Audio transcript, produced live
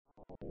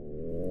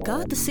Kā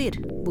tas ir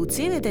būt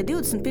sievietei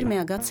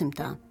 21.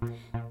 gadsimtā?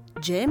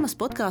 Džēmas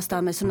podkāstā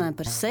mēs runājam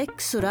par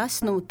seksu,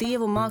 resnumu,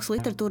 tievumu, mākslu,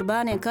 literatūru,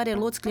 bērniem,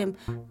 karjeru locekļiem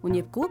un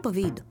jebko pa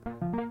vidu.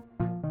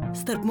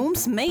 Starp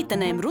mums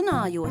meitenēm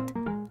runājot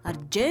ar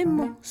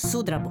Džemu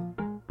Sudrabu.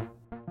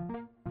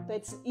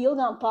 Pēc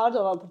ilgām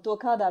pārdomām par to,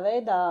 kādā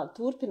veidā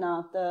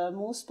turpināt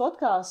mūsu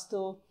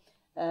podkāstu,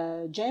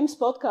 Džēmas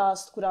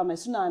podkāstu, kurā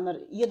mēs runājam ar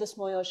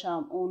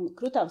iedvesmojošām un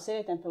krutām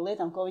sievietēm par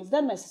lietām, ko viņas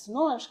dara, mēs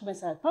esam nolēmuši, ka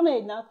mēs varētu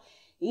pamēģināt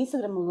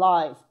Instagram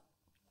live.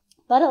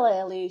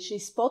 Paralēli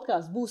šis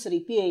podkāsts būs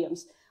arī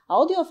pieejams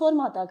audio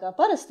formātā kā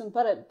parasti un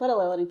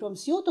paralēli arī,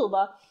 protams, YouTube,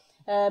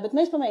 bet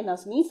mēs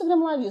pamēģināsim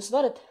Instagram live. Jūs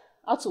varat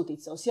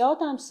atsūtīt savus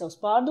jautājumus, savus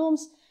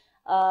pārdomus,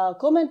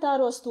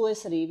 komentāros, to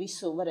es arī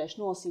visu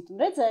varēšu nolasīt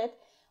un redzēt.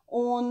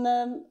 Un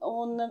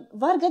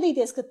var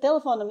gadīties, ka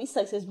telefonam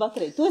izslēgsies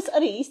baterija. To es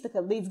arī īsti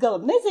līdz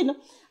galam nezinu.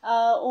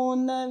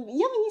 Un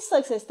ja viņi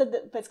izslēgsies, tad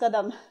pēc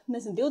kādām,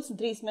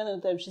 23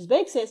 minūtēm šis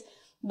beigsies,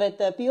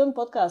 bet pilna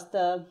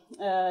podkāsta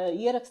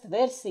ieraksta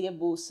versija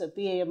būs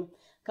pieejama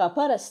kā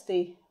parasti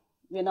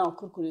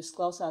vienalga, kur jūs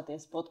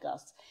klausāties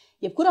podkāsts.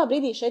 Jebkurā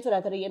brīdī šeit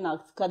varētu arī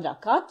ienākt kadrā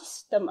kaķis,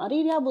 tam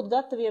arī ir jābūt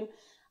gataviem.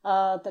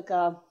 Tā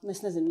kā,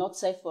 es nezinu, not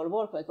safe for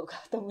work vai kaut kā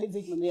tam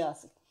līdzīgi man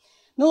jāsaka.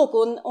 Nu,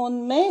 un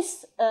mēs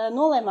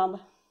nolēmām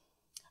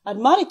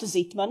ar Maritu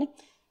Zitmani,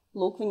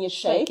 lūk, viņa ir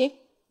šeit,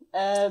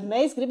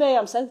 mēs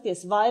gribējām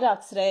satikties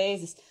vairākas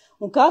reizes,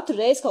 un katru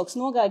reizi kaut kas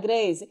nogāja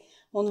greizi.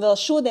 Un vēl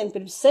šodien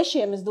pirms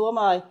 6 es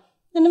domāju,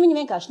 viņa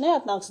vienkārši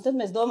neatnāks, un tad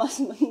mēs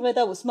domāsim, vai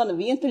tā būs mana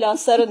vientuļā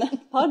saruna,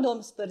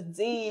 pārdomas par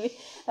dzīvi,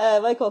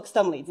 vai kaut kas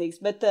tam līdzīgs.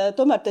 Bet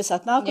tomēr tu esi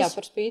atnākusi. Jā,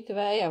 par spīti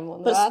vējam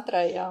un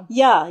vētrai, jā.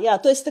 Jā,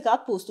 tu esi tā kā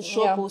atpūst uz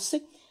šo pusi.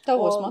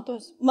 Tavos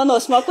matos.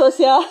 Manos matos,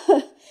 jā.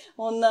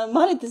 Un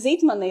Marita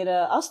Zitmane ir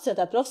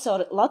asociētā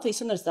profesora Latvijas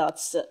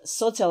Universitātes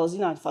sociālo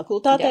zinātņu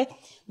fakultātē,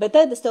 bet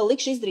tad es tev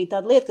likšu izdarīt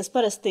tādu lietu, kas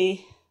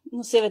parasti,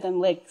 sievietēm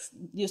liek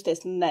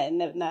justies nē.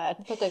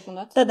 Pateikt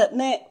man acis. Tad,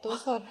 nē.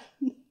 Tos var.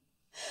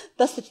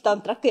 Tas taču tām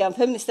trakajām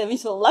feministēm,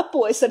 viņas vēl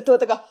lepojas ar to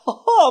tā kā,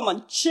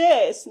 man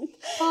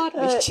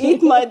 40.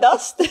 Eat my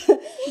dust.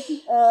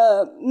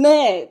 Nē,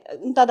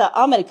 tādā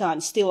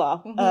amerikāņu stilā,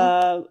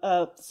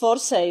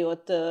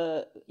 forsējot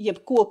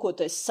jebko, ko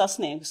tu esi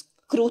sasniegus,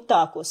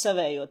 krūtāko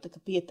savējo tā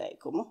kā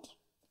pieteikumu.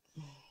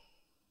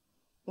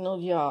 Nu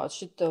jā,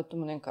 šito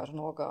tu man vienkārši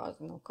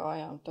nogāzi no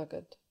kājām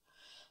tagad.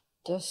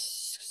 Tas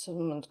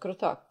man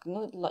krutāk,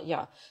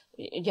 jā,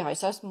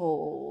 es esmu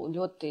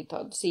ļoti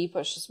tādas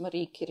īpašas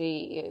Marie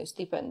Curie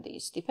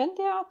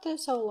stipendijāte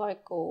savu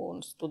laiku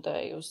un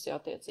studējusi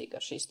attiecīgi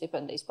ar šīs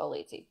stipendijas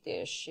palīdzību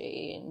tieši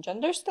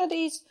gender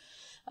studies.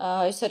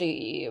 Es arī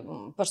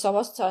par savu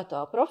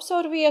asociētā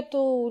profesoru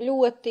vietu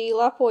ļoti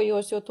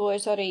lepojos, jo to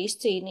es arī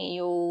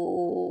izcīnīju,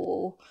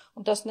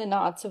 un tas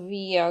nenāca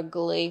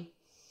viegli.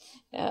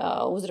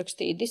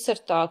 Uzrakstīju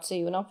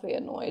disertāciju un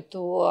apvienoju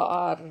to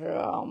ar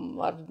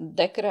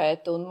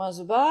dekrētu un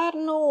mazu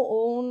bērnu.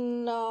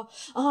 Un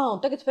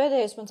tagad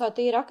pēdējais mans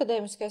tīri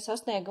akadēmiskais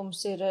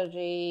sasniegums ir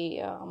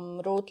arī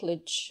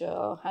Routledge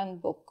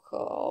Handbook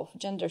of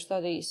Gender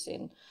Studies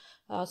in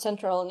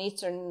Central and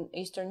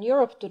Eastern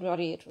Europe. Tur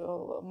arī ir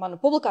mana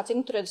publikācija.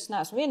 Nu, tur es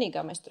neesmu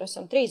vienīgā, mēs tur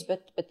esam 3,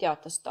 bet jā,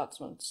 tas tāds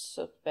mans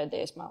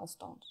pēdējais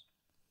milestones.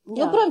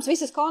 Jā. Nu, protams,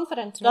 visas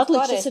konferences.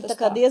 Latvijas ir tā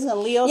kā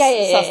diezgan liels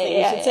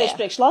sasniegums. Ceļš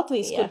priekš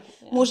Latvijas, kur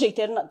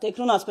mūžīgi tiek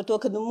runāts par to,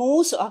 ka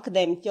mūsu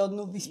akadēmiķi jau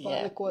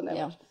vispār neko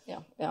nevar.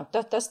 Jā.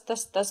 Tas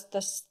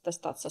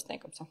tāds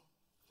sasniegums.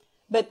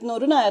 Bet,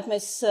 runājot,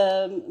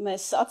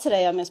 mēs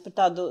atcerējāmies par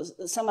tādu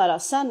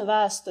samērā senu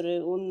vēsturi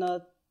un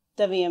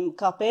teviem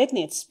kā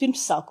pētnieces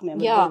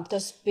pirmsākumiem. Jā,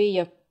 tas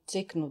bija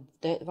cik,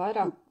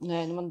 vairāk? Nē,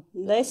 man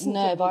 10,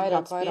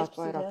 vairāk,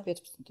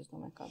 15, es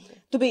domāju, kādā.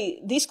 Tu biji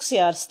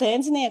diskusijā ar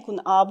Stēndzinieku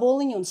un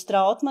Āboliņu un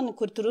Strautmani,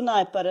 kur tu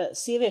runāji par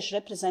sieviešu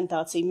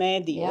reprezentāciju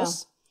mēdījos.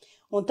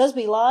 Un tas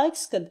bija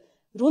laiks, kad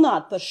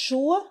runāt par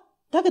šo,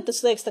 tagad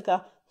tas liekas tā kā,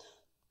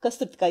 kas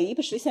tur tā kā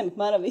īpaši visiem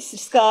apmēram viss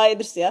ir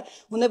skaidrs, ja?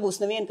 Un nebūs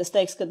neviena, kas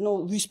teiks, ka,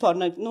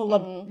 vispār,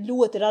 labi,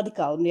 ļoti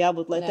radikāli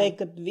jābūt, lai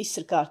teikt, ka viss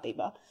ir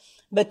kārtībā.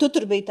 Bet tu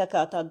tur biji tā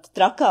kā tāda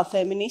trakā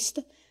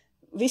feministe.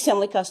 Visiem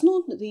likās,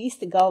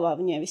 īsti galvā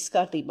viņai viss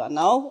kārtībā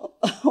nav.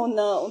 Un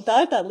tā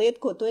ir tāda lieta,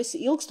 ko tu esi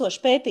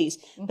ilgstoši pētījis.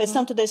 Pēc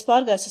tam tad es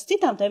pārgāju uz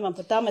citām tēmām,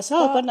 par tām mēs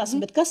vēl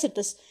parunāsim. Bet kas ir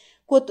tas,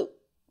 ko tu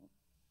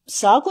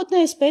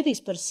sākotnēji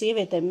pētījis par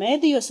sievietēm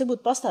mēdījos,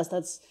 varbūt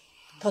pastāstīts,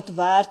 kā tu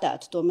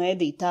vērtētu to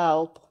mēdīju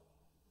telpu?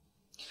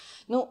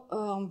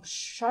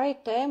 Šai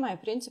tēmai,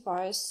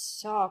 principā, es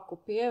sāku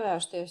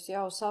pievērsties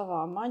jau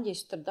savā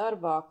maģistra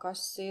darbā,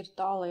 kas ir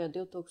tālajā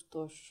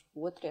 2002.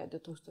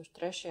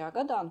 2003.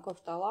 gadā, un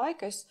kopš tā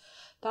laika es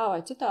tā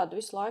vai citādi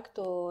visu laiku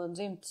to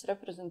dzimtas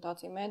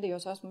reprezentāciju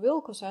mēdījos esmu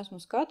vilkusi,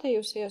 esmu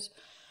skatījusies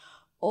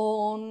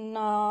un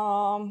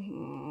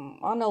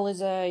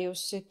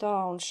analizējusi tā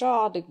un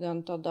šādi,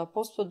 gan tādā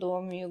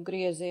postpadomju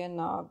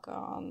griezienā,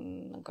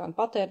 gan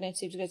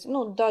patērniecības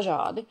griezienā,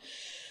 dažādi.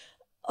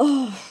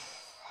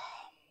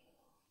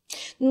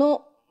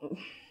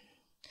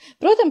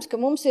 Protams, ka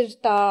mums ir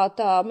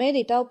tā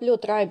mēdī telpa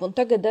ļoti raiba, un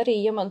tagad arī,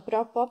 ja man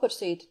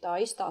paprasītu tā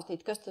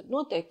izstāstīt, kas tad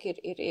notiek,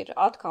 ir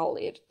atkal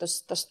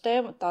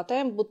tā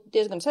tēma būtu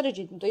diezgan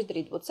sarežģīta, un to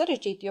izdarīt būtu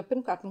sarežģīti, jo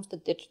pirmkārt mums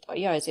tad ir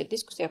jāaiziet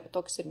diskusijā par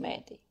to, kas ir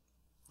mēdī.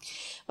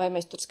 Vai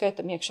mēs tur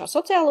skaitam iekšā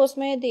sociālos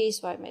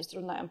mēdījus, vai mēs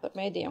runājam par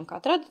mēdījiem kā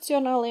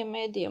tradicionāliem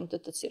mēdījiem,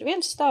 tad tas ir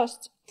viens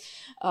stāsts.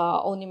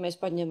 Un ja mēs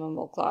paņemam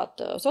vēl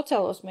klāt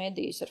sociālos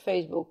mēdījus ar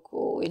Facebook,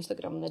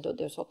 Instagram,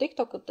 nedodies vēl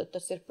TikTok, tad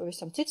tas ir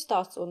pavisam cits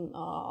stāsts, un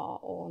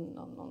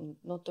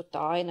tur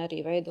tā aina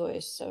arī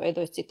veidojas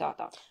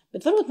citādāk.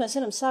 Bet varbūt mēs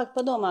varam sākt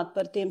padomāt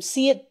par tiem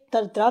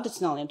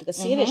tradicionāliem, tā kā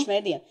sieviešu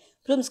mēdījiem.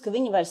 Protams, ka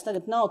viņi vairs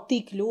tagad nav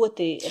tik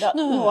ļoti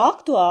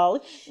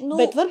aktuāli,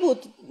 bet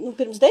varbūt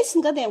pirms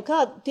 10 gadiem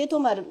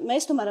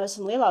mēs tomēr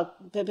esam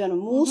lielāki, piemēram,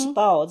 mūsu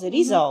paudze ir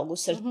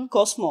izaugusi ar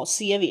kosmosa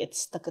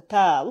sievietes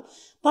tēlu.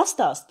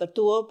 Pastāst par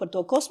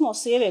to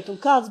kosmosa sievieti un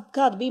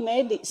kāda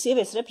bija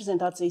sievietes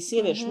reprezentācija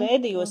sieviešu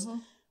mēdījos.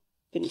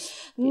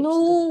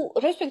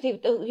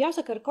 Respektīvi,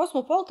 jāsaka, ar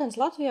Kosmopolitans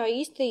Latvijā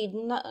īsti,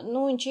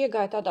 viņš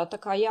iegāja tādā tā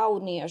kā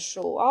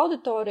jauniešu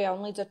auditorijā,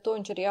 un līdz ar to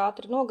viņš arī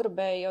ātri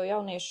nograbēja, jo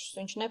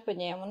jauniešus viņš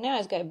nepaņēma un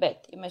neaizgāja,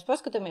 bet, ja mēs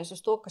paskatāmies uz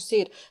to, kas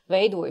ir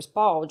veidojis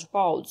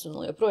paudzes,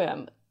 un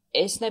joprojām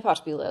es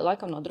nepārspīlēju,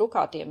 laikam no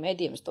drukātiem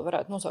mēdījiem, es to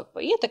varētu nosaukt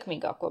par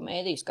ietekmīgāko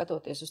mēdīju,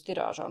 skatoties uz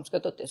tirāžām,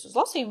 skatoties uz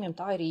lasījumiem,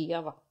 tā ir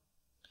Ieva.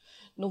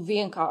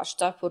 Vienkārši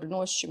cepuri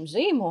nošķim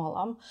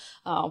zīmolam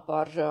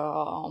par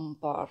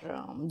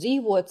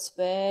dzīvot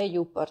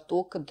spēju, par to,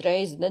 ka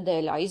reizi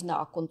nedēļā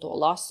iznāk un to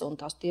lasa, un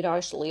tās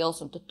tirāžas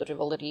liels, un tad tur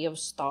vēl ir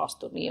Ievas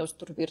stāstu, un Ievas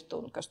tur virtu,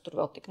 un kas tur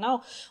vēl tik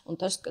nav.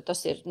 Un tas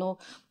ir,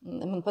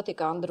 man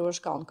patīk Andra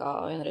Roškalna, kā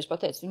vienreiz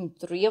pateica, viņi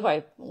tur Ievai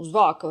uz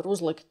vāka var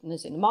uzlikt,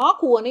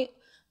 mākoni,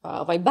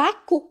 vai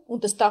beku, un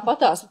tas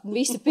tāpatās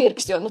visi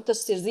pirks, jo tas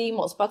ir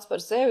zīmols pats par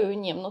sevi,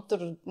 viņiem,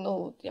 tur,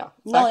 jā.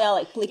 Nav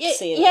jāliek pliks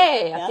sievi.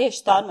 Jā,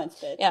 tieši tā.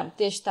 Jā,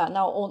 tieši tā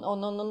nav,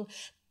 un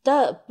tā,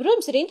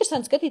 protams, ir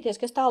interesanti skatīties,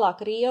 kas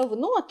tālāk ar Ievu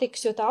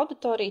notiks, jo tā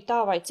auditorija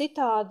tā vai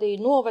citādi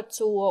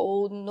noveco,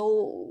 un,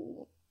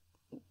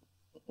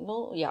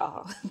 jā,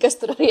 kas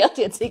tur arī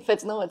attiecīgi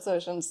pēc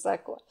novecošanas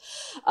seko.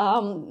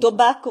 To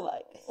beku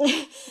vai?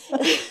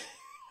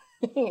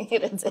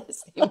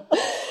 Redzēsim.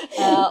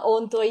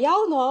 Un to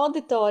jauno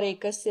auditoriju,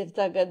 kas ir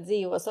tagad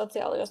dzīvo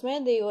sociālajos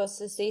mēdījos,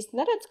 es īsti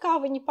neredzu, kā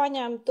viņi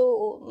paņemtu.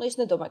 Es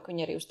nedomāju, ka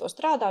viņi arī uz to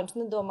strādā, un es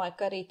nedomāju,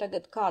 ka arī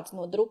tagad kāds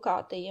no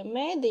drukātajiem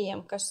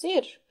mēdījiem, kas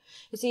ir,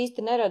 es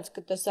īsti neredzu,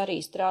 ka tas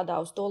arī strādā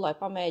uz to, lai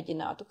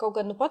pamēģinātu. Kaut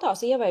gan,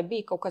 patās Ievai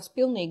bija kaut kāds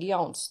pilnīgi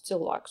jauns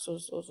cilvēks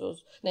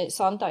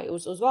Santai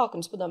uz valku,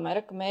 un es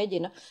padomāju, ka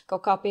mēģina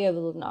kaut kā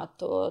pievilināt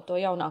to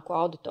jaunāko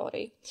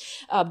auditoriju.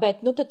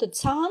 Bet, tad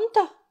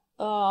Santa,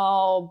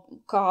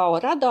 kā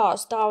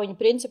radās, tā viņa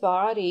principā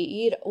arī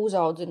ir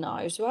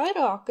uzaudzinājusi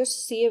vairākas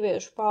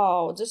sieviešu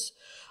paudzes,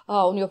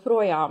 un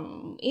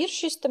joprojām ir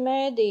šis te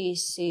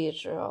mēdījis, ir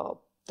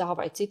tā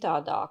vai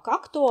citādāk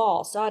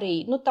aktuāls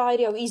arī, tā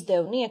ir jau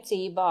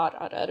izdevniecībā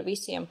ar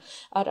visiem,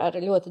 ar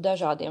ļoti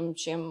dažādiem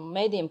šiem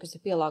mēdījiem, kas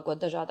ir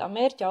pielāgot dažādām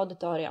mērķa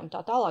auditorijām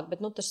tā tālāk,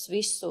 bet tas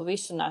visu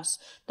nes.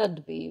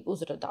 Tad bija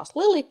uzradās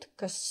Lilita,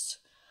 kas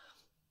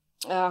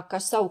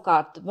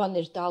savukārt man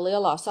ir tā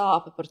lielā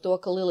sāpe par to,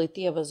 ka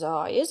Lilita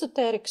ievazāja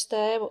ezotērikas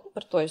tēmu,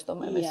 par to es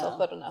domāju, mēs vēl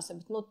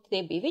parunāsim, bet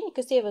tie bija viņi,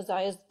 kas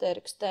ievazāja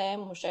ezotērikas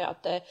tēmu šajā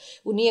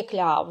un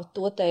iekļāva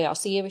to tajā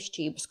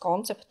sievišķības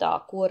konceptā,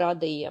 ko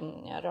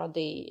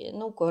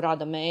ko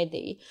rada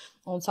mēdīji.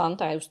 Un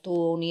Santai uz to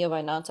un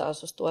Ievai nācās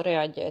uz to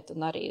reaģēt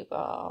un arī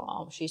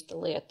šīs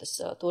lietas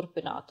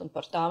turpināt un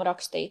par tām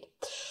rakstīt.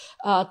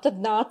 Tad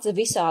nāca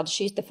visādi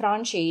šīs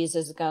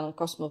franšīzes, gan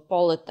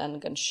Cosmopolitan,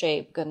 gan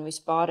Shape, gan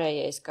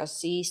vispārējais, kas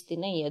īsti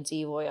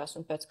neiedzīvojās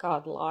un pēc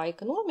kāda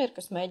laika nomira,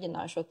 kas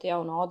mēģināja šo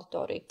jaunu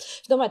auditoriju.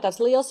 Es domāju,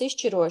 tāds liels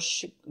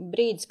izšķirošs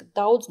brīdis, kad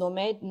daudz no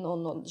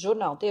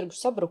žurnāla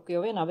tirgus sabruka,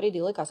 jo vienā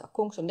brīdī likās,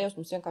 kungs un Dievs,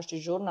 mums vienkārši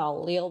ir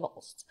žurnāla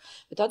lielvalsts.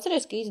 Bet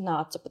atceries, ka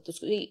iznāca pat uz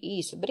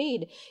īsu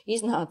brīdi,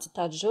 iznāca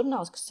tāds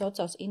žurnāls, kas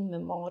saucās In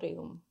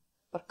Memoriam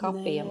par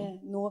kapiem. Nē,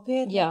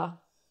 nopietni? Jā.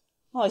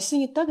 Es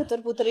viņu tagad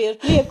varbūt arī ar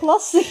prieku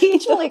lasīju.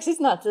 Man liekas,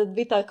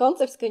 bija tā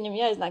koncepts, ka viņam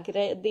jāiznāk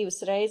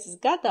 2 reizes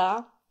gadā.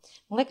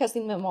 Man liekas,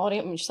 In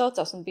Memoriam viņš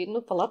saucās un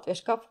bija pa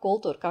latviešu kapu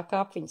kultūru, kā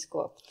kapiņas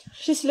kopu.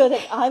 Šis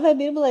ļoti, vai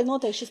Birbelē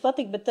noteikti šis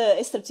patīk, bet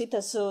es starp citu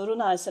esmu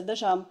runājis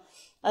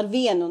ar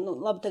vienu,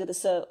 labi, tagad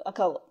es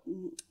atkal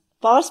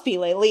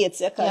pārspīlēju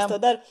lietas, kā es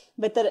to daru,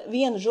 bet ar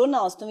vienu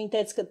žurnālistu viņi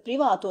teica, ka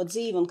privāto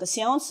dzīvi un kas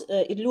jauns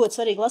ir ļoti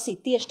svarīgi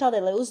lasīt tieši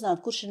tādēļ, lai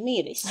uzzinātu, kurš ir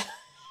miris.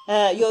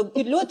 Jo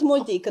ir ļoti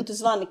muļķīgi, ka tu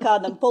zvani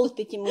kādam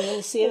politiķim un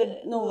viņa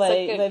sieviete,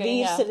 vai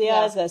vīrs ir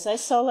jāaizgājis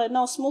aizsaulē,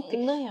 nav smuki.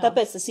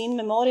 Tāpēc tas In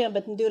Memoriam,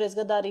 bet 2 reizes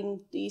gadā arī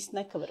īsti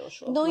nekavaro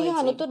šo.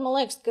 Tur man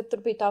liekas, ka tur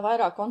bija tā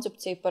vairāk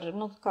koncepcija par,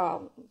 kā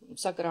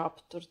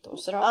sagrābt tur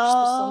tos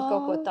rakstus un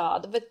kaut ko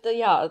tādu. Bet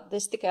jā,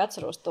 es tikai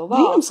atceros to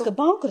vārdu. Brīnums, ka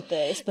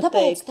bankrotējas pat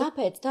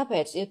teikt.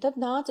 Tāpēc, jo tad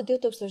nāca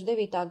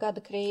 2009.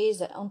 gada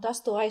krīze un tas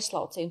to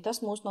aizslaucīja.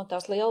 Tas mūs no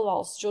tās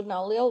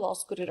žurnāla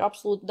lielvalsts, kur ir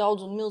absolūti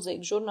daudz un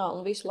milzīgi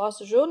žurnāli un visu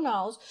lasu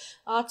žurnālus,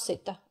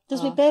 atsita.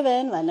 Tas bija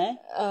PVN, vai ne?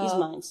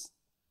 Izmaiņas.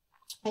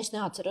 Es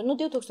neatceru.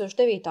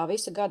 2009.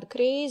 visa gada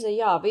krīze,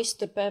 jā, viss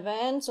tur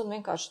PVNs un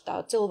vienkārši tā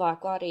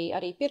cilvēku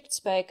arī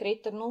pirktspēja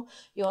krita,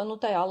 jo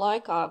tajā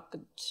laikā,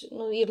 kad,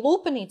 ir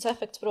lūpenīts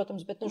efekts,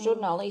 protams, bet,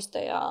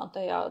 žurnālisti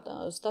tajā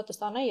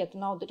statusā neiet,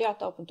 un nauda ir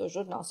jātaupa, un to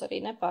žurnāls arī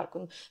nepērk,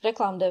 un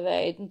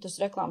reklāmdevēji, tas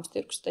reklāmas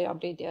tirgus tajā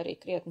brīdī arī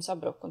krietni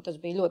sabruka, un tas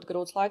bija ļoti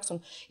grūts laiks,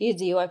 un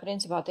iedzīvoja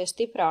principā tie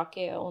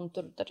stiprākie, un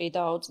tur arī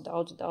daudz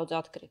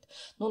atkrita.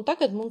 Un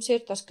tagad mums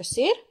ir tas, kas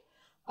ir.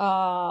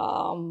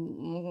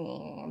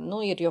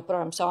 Ir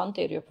joprojām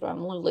Santa, ir joprojām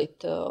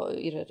Lilita,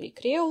 ir arī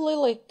Krievu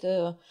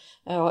Lilita,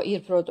 ir,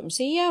 protams,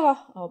 Ieva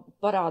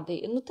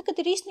parādīja. Tagad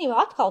ir īstenībā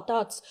atkal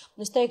tāds,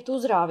 es teiktu,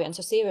 uzrāviens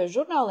ar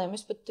sieviešu žurnāliem,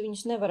 es pat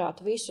viņus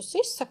nevarētu visus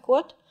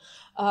izsakot,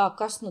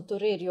 kas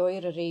tur ir, jo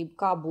ir arī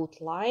kā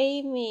būt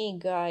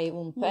laimīgai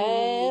un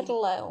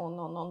Pērle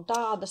un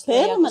tādas lietas.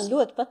 Pērle man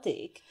ļoti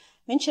patīk.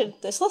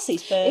 Es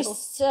lasīju Pērli.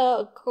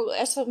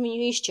 Es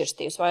viņu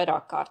izšķirstījusi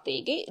vairāk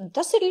kārtīgi.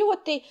 Tas ir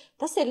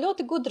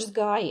ļoti gudrs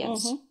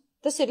gājiens.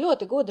 Tas ir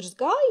ļoti gudrs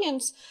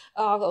gājiens,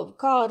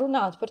 kā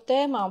runāt par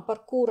tēmām, par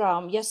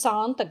kurām, ja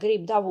Santa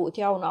grib dabūt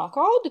jaunāku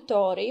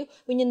auditoriju,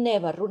 viņa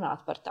nevar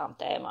runāt par tām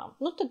tēmām.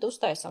 Tad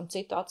uztaisam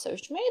citu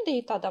atsevišķu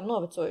mēdīju, tādām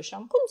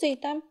novecojušām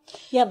kundzītēm.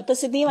 Jā, bet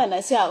tas ir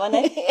dīvainais, jā, vai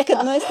ne?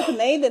 Kad es tā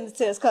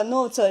neidentificējos kā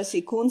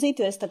novecojusī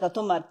kundzīti, jo es tā kā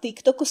tomēr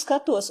TikToku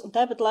skatos, un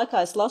tāpat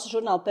laikā es lasu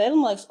žurnālu Pērli,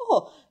 un liekas,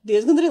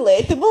 diezgan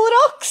relatable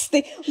raksti.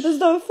 Un tas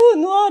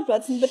domāju,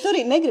 ārprāts. Bet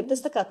arī negrib,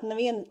 tas tā kā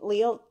neviena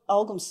liela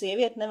auguma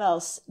sieviete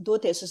nevēlas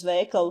doties uz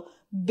veikalu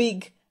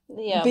big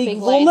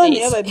woman,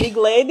 vai big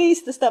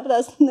ladies. Tas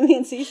tāpēc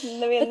neviens īsti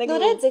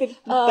negrib pirkt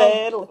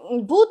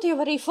Pērli. Būtu jau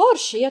arī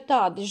forši, ja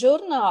tādi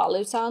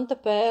žurnāli, Santa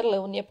Pērli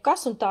un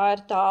jebkas, un tā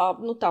ir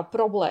tā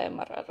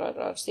problēma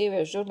ar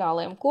sieviešu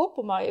žurnāliem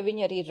kopumā, jo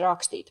viņi arī ir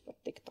rakstīti par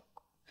TikTok.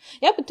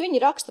 Jā, bet viņi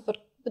raksta par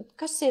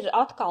kas ir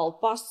atkal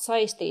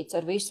saistīts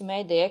ar visu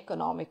mēdīju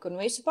ekonomiku un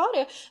visu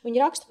pārējo,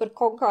 viņi raksta par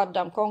kaut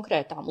kādām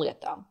konkrētām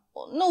lietām.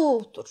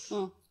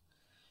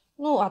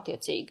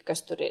 Attiecīgi,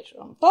 kas tur ir.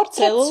 Portrets.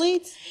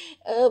 Celulīts.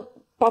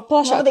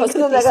 Plašāk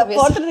paskatīsimies.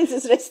 Portrets,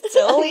 es redzu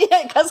celulīti.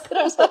 Kas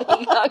kuram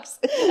svarīgāks.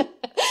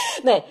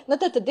 Nē,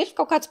 tad ir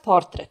kaut kāds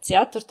portrets,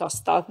 jā, tur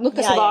kas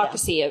vāka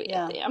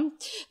sievieti, jā.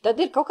 Tad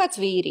ir kaut kāds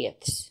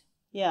vīrietis.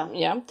 Jā,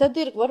 tad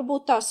ir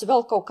varbūt tās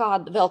vēl kaut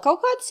kāda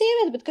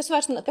sieviete, bet kas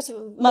vairs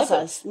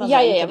mazais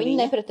viņi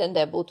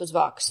nepretendē būt uz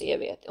vāku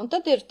sievieti. Un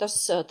tad ir tas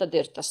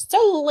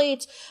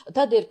celulīts,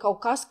 tad ir kaut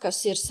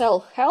kas ir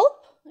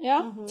self-help, jā.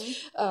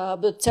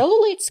 Bet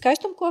celulīts,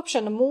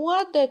 skaistumkopšana,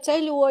 mode,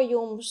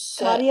 ceļojums,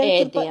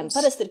 ēdiens.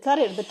 Parasti ir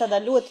karjera, bet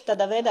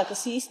tādā veidā,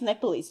 kas īsti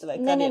nepalīdz tavai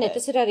karjerai. Nē,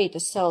 tas ir arī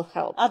tas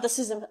self-help. Tas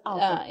ir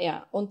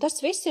jā. Un tas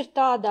viss ir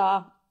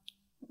tādā.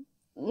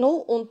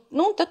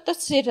 Tad tas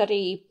ir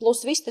arī,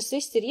 plus tas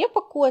viss ir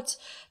iepakots,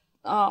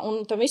 un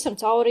tam visam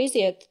cauri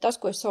iziet tas,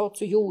 ko es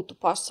saucu jūtu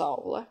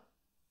pasaule.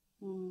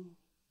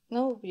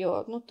 Jo,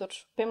 tur,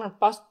 piemēram,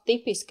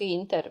 tipiska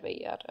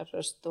intervija ar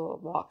to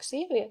vāku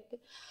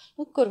sievieti,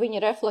 kur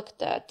viņa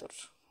reflektē tur.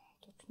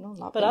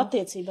 Par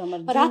attiecībām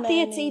ar par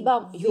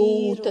attiecībām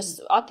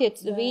jūtas,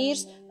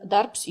 vīrs,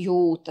 darbs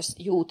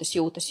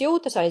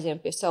jūtas,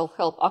 aiziem pie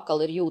self-help,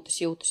 akal ir jūtas.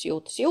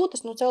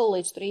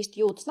 Celulīts tur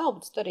īsti jūtas nav,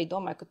 bet es arī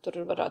domāju, ka tur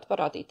varētu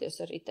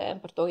parādīties arī tēma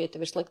par to, ja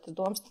tev ir sliktas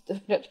domas, tad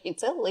tev ir arī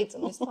celulīts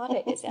un viss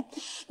pārējais, jā.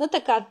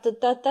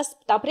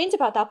 Tā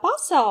principā tā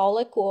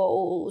pasaule,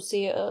 ko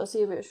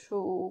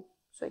sieviešu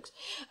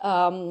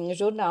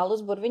žurnāla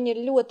uzbur, viņa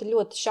ir ļoti,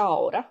 ļoti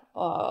šaura.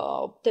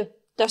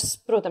 Tas,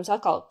 protams,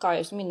 atkal, kā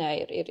jūs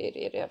minēju,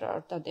 ir ar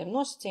tādiem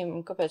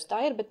nosacījumiem, kāpēc tā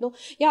ir, bet,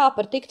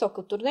 par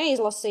TikToku tur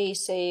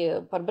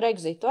neizlasīsi, par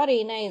Brexitu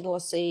arī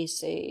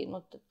neizlasīsi,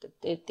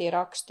 tie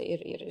raksti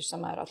ir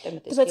samērā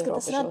tematiski. Tāpēc, ka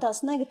tas rada tās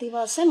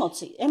negatīvās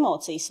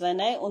emocijas, vai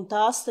ne, un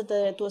tās tad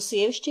to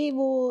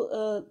sievišķību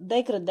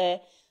degradē,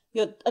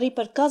 jo arī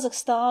par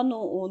Kazahstānu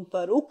un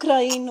par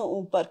Ukrainu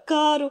un par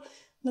kāru,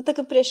 tā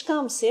kā priekš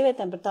kām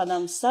sievietēm par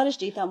tādām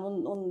sarežģītām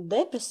un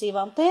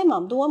depresīvām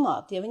tēmām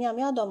domāt, ja viņām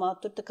jādomā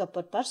tur tā kā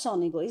par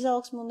personīgo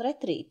izaugsmu un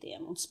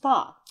retrītiem un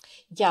spā.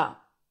 Jā,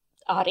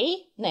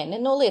 arī,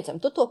 nenoliedzam,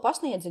 tu to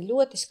pasniedzi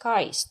ļoti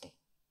skaisti.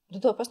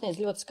 Un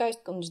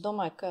es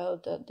domāju, ka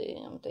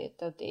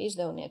tādi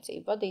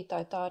izdevniecība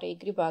vadītāji tā arī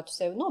gribētu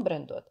sevi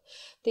nobrendot.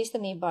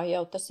 Īstenībā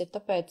jau tas ir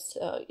tāpēc,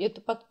 ja tu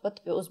pat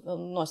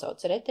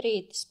nosauc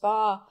retrīti,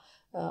 spā,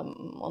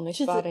 un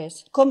vispārējais.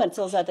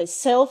 Komercializētais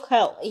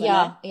self-help,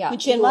 jā,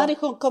 viņš vienmēr ir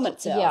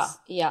komerciāls.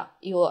 Jā,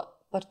 jo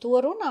par to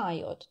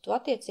runājot, tu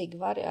attiecīgi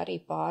vari arī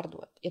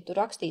pārdot. Ja tu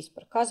rakstīsi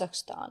par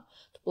Kazahstānu,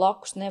 tu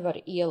blakus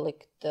nevari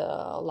ielikt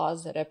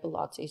lāzera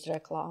epilācijas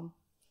reklāmu.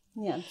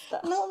 Jā,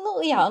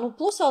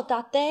 plus vēl tā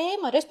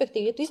tēma,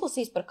 respektīvi, ja tu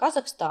izlasīsi par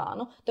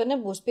Kazahstānu, tev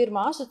nebūs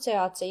pirmā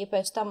asociācija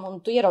pēc tam,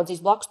 un tu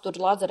ieraudzīsi blakus tur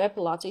lāzera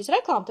epilācijas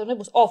reklāmu, tev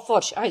nebūs,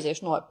 forši,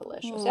 aiziešu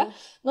noepilēšos, ja?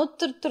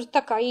 Tur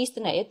tā kā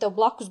īsti ne, ja tev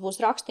blakus būs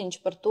rakstīņš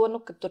par to,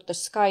 ka tur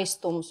tas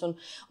skaistums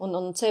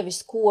un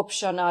sevis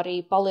kopšana arī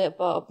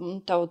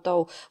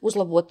tavu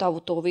uzlabot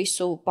tavu to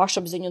visu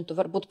pašapziņu, un tu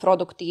vari būt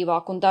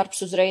produktīvāk, un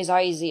darbs uzreiz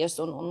aizies,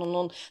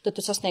 un tad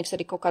tu sasniegs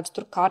arī kaut kādas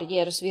tur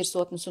karjeras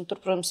virsotnes, un tur,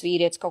 protams,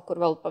 vīrietis kaut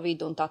kur vēl pa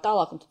vidu un tā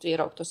tālāk, un tad tu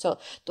ieraugi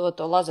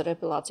to lazeru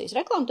epilācijas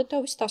reklāmu, tad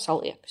tev viss tā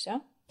saliekas, ja?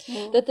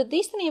 Tad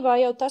īstenībā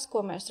jau tas,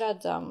 ko mēs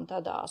redzam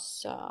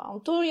tādās,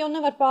 un tu jau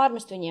nevar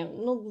pārmest viņiem,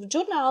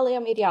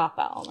 žurnāliem ir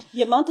jāpelna.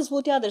 Ja man tas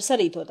būtu jādara,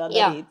 arī to tā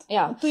darīt.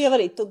 Jā. Tu jau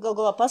arī, tu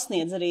galvā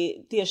pasniedz arī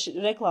tieši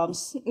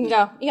reklāmas.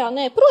 Jā,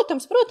 nē,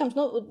 protams,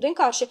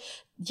 vienkārši,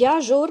 ja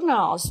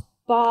žurnāls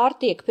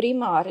pārtiek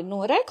primāri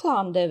no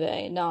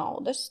reklāmdevēja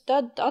naudas,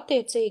 tad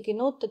attiecīgi,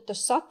 tad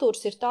tas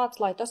saturs ir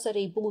tāds, lai tas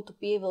arī būtu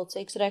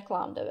pievilcīgs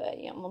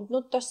reklāmdevējiem. Un,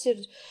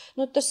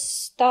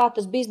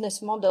 tas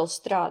biznesa modelis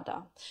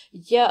strādā.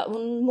 Ja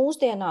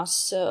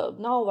mūsdienās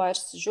nav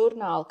vairs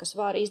žurnāli, kas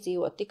var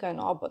izdzīvot tikai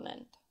no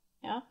abonenta.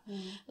 Ja?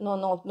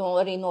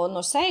 Arī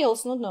no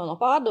sales, no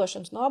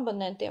pārdošanas, no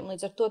abonentiem,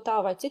 līdz ar to tā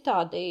vai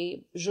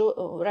citādi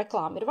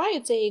reklāma ir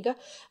vajadzīga.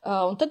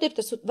 Un tad ir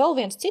tas vēl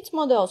viens cits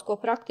modelis, ko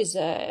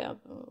praktizē,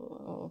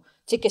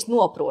 cik es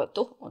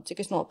noprotu,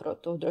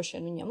 droši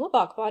vien viņiem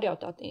labāk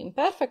pārjautāt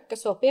Imperfect,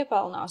 kas vēl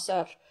piepelnās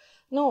ar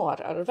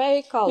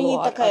veikalu.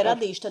 Viņi tā kā ir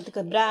radījuši tādu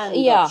tikai brēndu.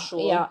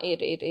 Jā,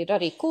 ir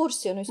arī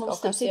kursi un viss kaut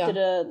kas. Mums ir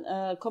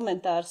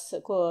komentārs,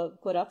 ko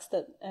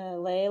raksta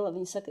Leila.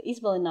 Viņa saka,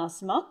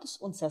 izbalinās matus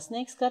un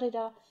sasniegs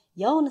karjerā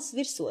jaunas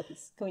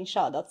virsotnes, ka viņš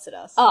šādi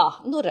atcerās.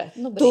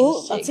 Brīnišķīgi. Tu,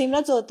 acīm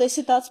redzot,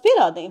 esi tāds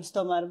pierādījums,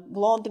 tomēr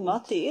blondi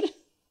mati ir.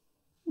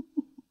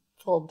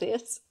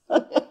 Paldies.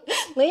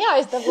 Jā,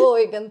 es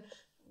dabūju gan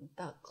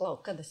tā,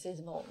 kad es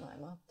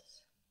izbalināju matus.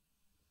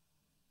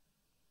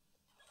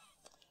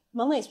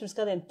 Man liekas, pirms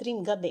kādiem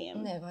 3 gadiem.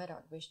 Nē,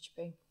 vairāk bišķi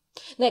bija.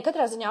 Nē,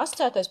 katrā ziņā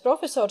asociētais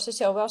profesors,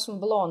 es jau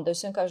esmu blonda.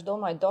 Es vienkārši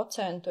domāju,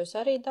 docentu, es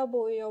arī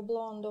dabūju jau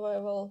blondu vai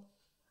vēl.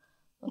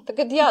 Un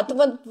tagad, jā, tu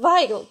man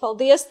vajag,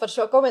 paldies par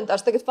šo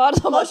komentāru. Tagad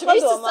pārdomāšu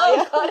visu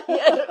savu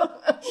karjeru.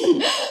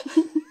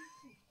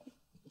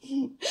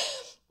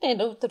 Nē,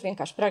 tur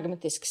vienkārši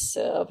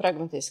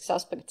pragmatisks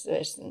aspekts.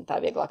 Tā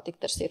vieglāk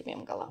tikt ar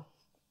sirmiem galā.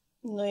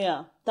 Jā,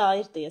 tā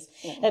ir tiesa.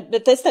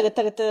 Bet es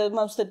tagad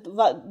mums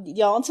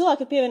jauni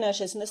cilvēki ir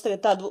pievienojušies, un es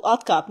tagad tādu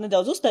atkāpi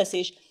nedaudz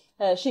uztaisīšu.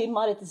 Šī ir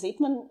Marita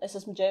Zitmane, es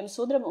esmu Džēma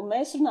Sudraba, un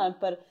mēs runājam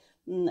par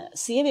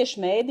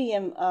sieviešu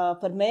mēdījiem,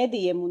 par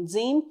mēdījiem un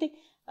dzimti.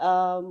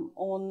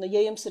 Un,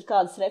 ja jums ir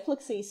kādas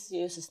refleksijas,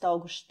 ja jūs esat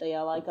auguši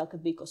tajā laikā,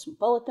 kad bija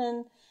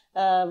Cosmopolitan,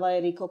 vai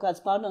arī kaut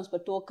kādas pārdomas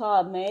par to, kā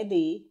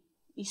mēdīji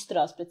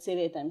izturās pret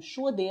sievietēm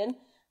šodien,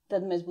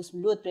 tad mēs būsim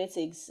ļoti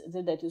priecīgi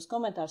dzirdēt jūsu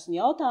komentārus un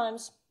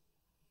jautājumus.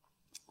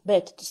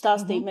 Bet tu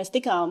stāstīji, mēs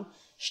tikām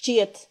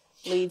šķiet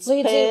līdz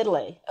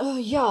Pērlei.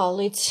 Jā,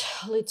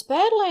 līdz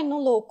Pērlei,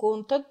 lūk,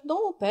 un tad,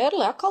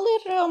 Pērlei akal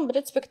ir,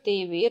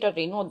 respektīvi, ir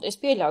arī, es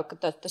pieļauju,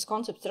 ka tas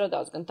koncepts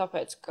radās gan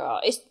tāpēc,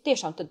 ka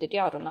tiešām tad ir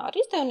jārunā ar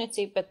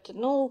izdevniecību, bet,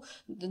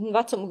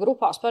 vecuma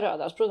grupās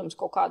parādās, protams,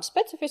 kaut kādas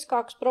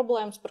specifiskākas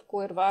problēmas, par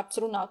ko ir vērts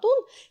runāt, un,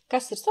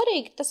 kas ir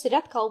svarīgi, tas ir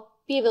atkal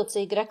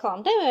pievilcīgi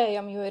reklāmu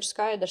devējam, jo ir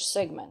skaidrs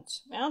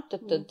segments, ja,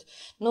 tad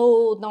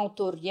nav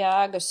tur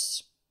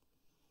jēgas.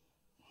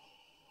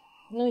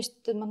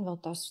 Tad man vēl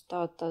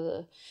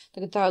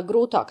tā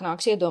grūtāk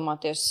nāks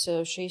iedomāties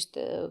šīs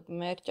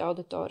mērķa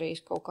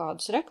auditorijas kaut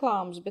kādas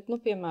reklāmas, bet,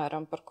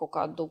 piemēram, par kaut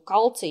kādu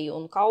kalciju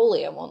un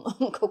kauliem un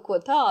kaut ko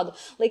tādu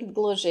likt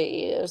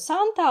gluži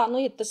santā,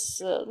 ja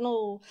tas,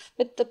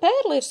 bet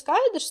Pērli ir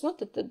skaidrs,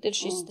 tad ir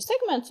šis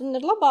segments un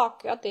ir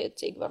labāk,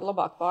 attiecīgi var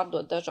labāk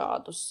pārdot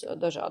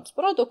dažādus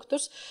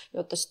produktus,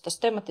 jo tas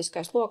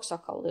tematiskais loks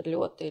akal ir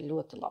ļoti,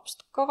 ļoti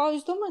labs. Kā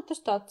es domāju, tas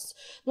tāds,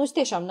 es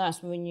tiešām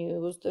neesmu viņu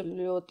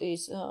ļoti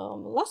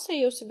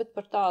lasījusi, bet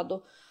par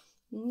tādu,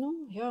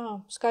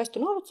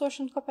 skaistu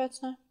novecošanu, kāpēc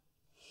ne?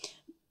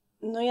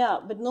 Jā,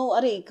 bet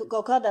arī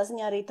kaut kādā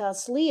ziņā arī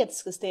tās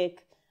lietas, kas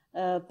tiek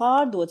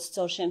pārdotas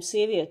caur šiem uz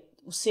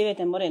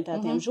sievietēm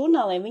orientētiem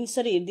žurnāliem, viņas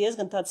arī ir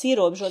diezgan tāds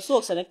ierobežots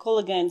loks,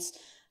 kolagēns,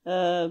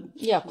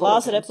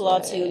 lāzera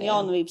epilācija un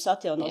jaunavības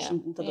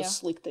atjaunošana tādos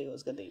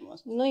sliktajos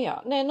gadījumos.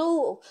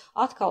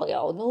 Atkal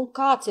jau,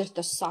 kāds ir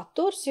tas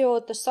saturs, jo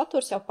tas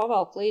saturs jau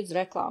pavalk līdz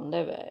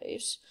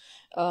reklāmdevējus.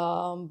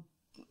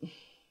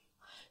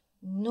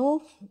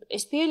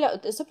 Es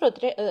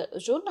saprotu,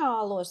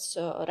 žurnālos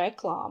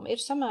reklāma ir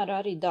samērā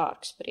arī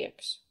dārgs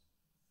prieks.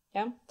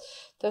 Ja?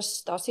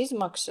 Tās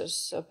izmaksas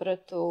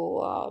pret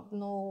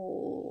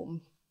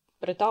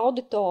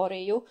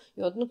auditoriju,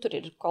 jo tur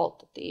ir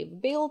kvalitatīva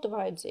bilde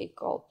vajadzīga,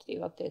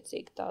 kvalitatīva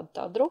attiecīgi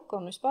tā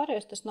druka un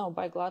vispārējais tas nav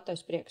baigi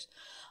lētais prieks.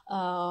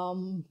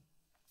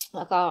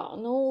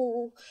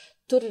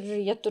 Tur,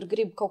 ja tur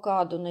grib kaut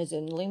kādu,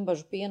 nezinu,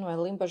 limbažu pienu vai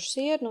limbažu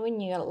sieru,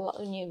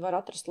 viņi var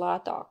atrast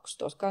lētākus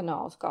tos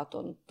kanālus, kā to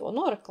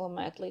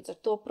noreklamēt. Līdz ar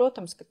to,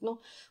 protams, ka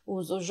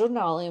uz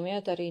žurnāliem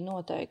iet arī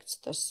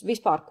noteikts tas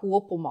vispār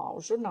kopumā.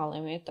 Uz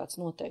žurnāliem iet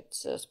tāds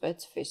noteikts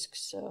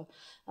specifisks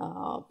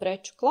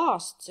preču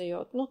klāsts,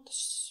 jo tas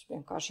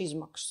vienkārši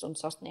izmaksas un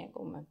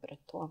sasniegumi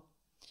pret to.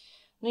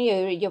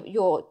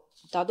 Jo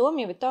tā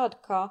doma jau ir tāda,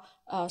 ka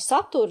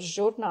saturs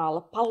žurnāla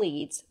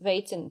palīdz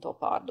veicina to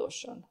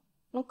pārdošanu.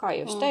 Kā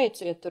jau es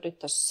teicu, ja tur ir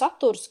tas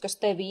saturs, kas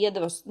tevi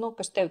iedvas,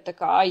 kas tevi tā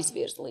kā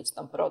aizvirz līdz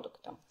tam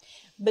produktam.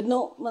 Bet,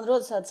 man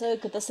rodas tāds sevi,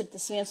 ka tas ir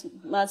tas viens,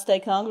 mēdz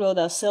teikt, angļu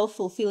valodā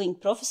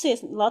self-fulfilling profesijas,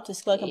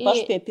 latviski laikam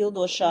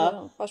pašpiepildošā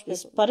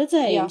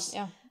paredzējums.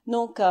 Jā.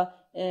 Ka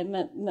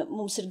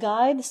mums ir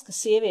gaidas, ka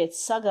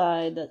sievietes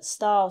sagaida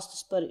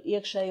stāstus par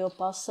iekšējo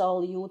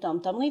pasauli,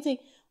 jūtām tam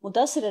līdzīgi, un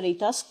tas ir arī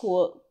tas,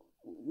 ko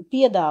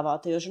piedāvā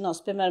tajos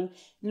žurnālos. Piemēram,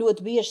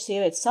 ļoti bieži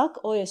sievietes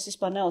saka, es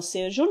vispār nelasu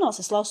sieviešu žurnālus,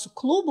 es lasu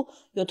klubu,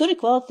 jo tur ir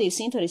kvalitatīvas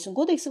intervijas, un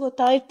godīgi sakot,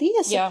 tā ir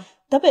tiesa. Jā.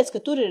 Tāpēc, ka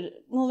tur ir,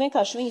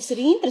 vienkārši viņas ir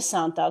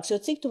interesantākas, jo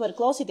cik tu vari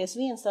klausīties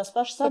vienas tās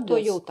pašas atbildes. Par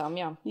to jūtām,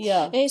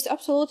 jā. Es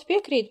absolūti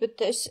piekrītu, bet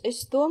es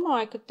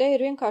domāju, ka te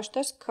ir vienkārši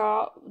tas, ka,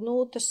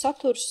 tas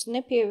saturs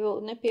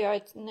nepievilinās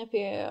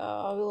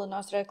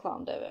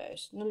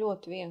reklāmdevējus.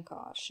 Ļoti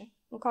vienkārši.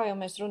 Kā jau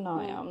mēs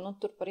runājām,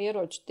 tur par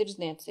ieroču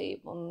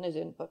tirdzniecību un,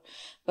 nezinu,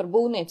 par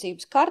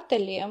būvniecības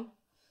karteļiem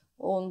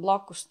un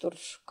blakus tur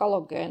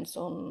kolagēns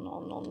un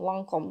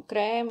Lancome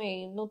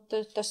krēmi,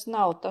 tas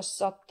nav tas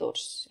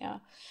saturs, jā.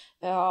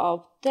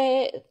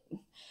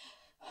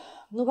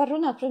 Var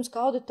runāt, protams,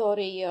 ka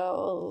auditorija,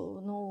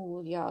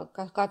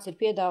 kāds ir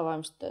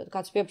piedāvājums,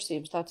 kāds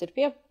pieprasījums, tāds ir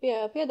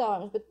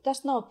piedāvājums, bet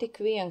tas nav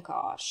tik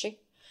vienkārši.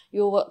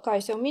 Jo, kā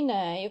es jau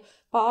minēju,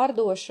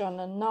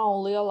 pārdošana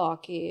nav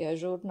lielākie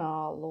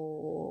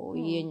žurnālu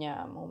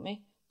ieņēmumi.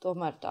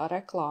 Tomēr tā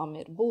reklāma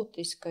ir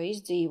būtiska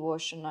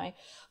izdzīvošanai.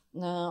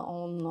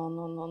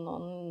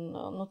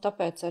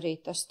 Tāpēc arī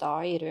tas tā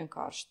ir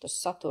vienkārši. Tas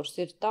saturs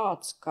ir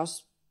tāds,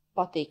 kas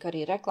patīk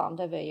arī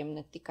reklāmdevējiem,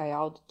 ne tikai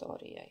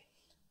auditorijai.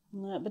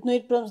 Bet,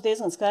 ir, protams,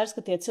 diezgan skaidrs,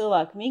 ka tie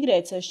cilvēki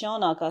migrē, ceļš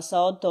jaunākās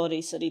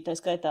auditorijas, arī tā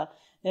skaitā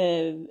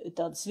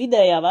tādas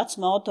vidējā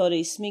vecuma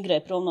auditorijas migrē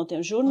prom no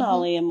tiem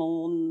žurnāliem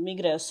un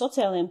migrē uz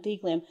sociālajiem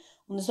tīkliem.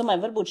 Un es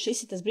domāju, varbūt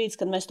šis ir tas brīdis,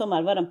 kad mēs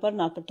tomēr varam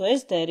parunāt par to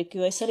ezotēriku,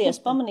 jo es arī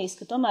esmu pamanījis,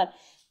 ka tomēr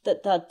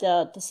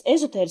tas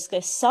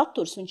ezotēriskais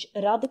saturs, viņš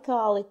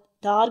radikāli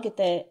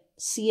targetē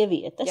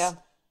sievietes.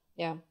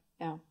 Jā.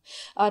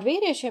 Ar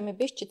vīriešiem ir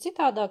bišķi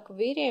citādāk.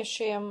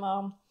 Vīriešiem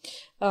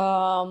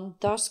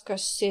tas,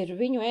 kas ir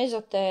viņu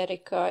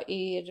ezotērika,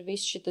 ir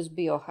viss šitas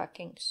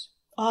biohackings.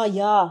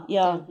 Jā.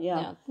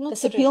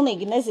 Tas ir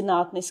pilnīgi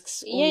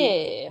nezinātnisks.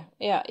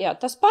 Jā.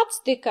 Tas pats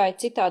tikai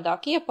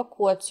citādāk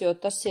iepakots, jo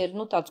tas ir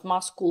tāds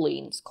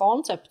maskulīns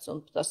koncepts,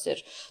 un tas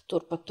ir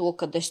tur par to,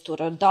 kad es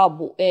tur ar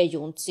dabu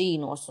eju un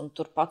cīnos, un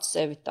tur pats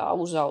sevi tā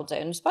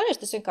uzaudzēju. Un vispār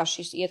tas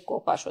vienkārši iet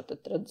kopā ar šo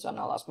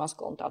tradicionālās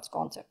maskulinitātes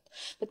konceptu.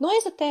 Bet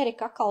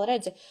ezotērika atkal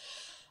redzi,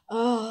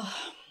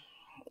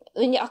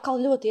 viņi atkal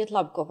ļoti iet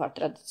labi kopā ar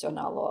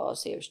tradicionālo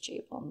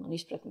sievišķību un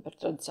izpratni par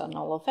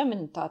tradicionālo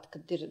feminitāti,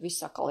 kad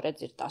viss atkal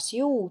redz ir tās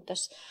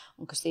jūtas,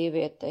 un ka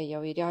sieviete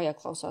jau ir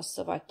jāieklausās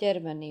savā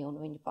ķermenī, un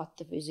viņa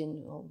pati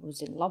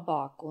zina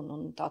labāk,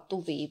 un tā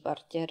tuvība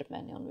ar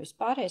ķermeni un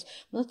vispārējais.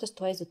 Tas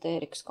to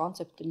ezotērikas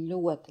konceptu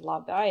ļoti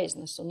labi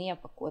aiznes un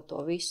iepako to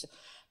visu.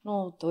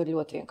 To ir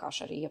ļoti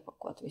vienkārši arī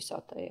iepakot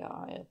visā tajā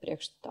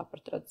priekšstatā par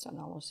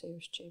tradicionālo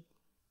sievišķību.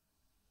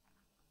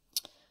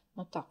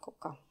 Tā kaut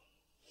kā.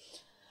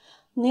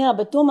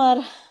 Bet tomēr,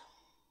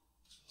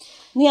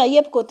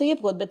 iepakot,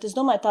 bet es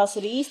domāju, tās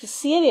ir īstas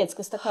sievietes,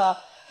 kas tā kā,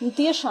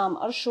 tiešām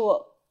ar šo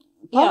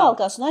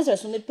pavalkās un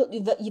aizvērs, un ir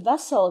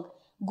vesela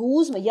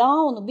gūzma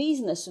jaunu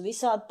biznesu,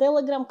 visādi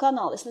Telegram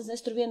kanāli. Es nezinu,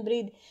 es tur vienu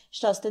brīdi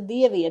šitās te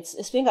dievietes,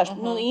 es vienkārši,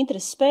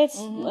 intereses pēc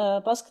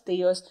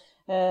paskatījos,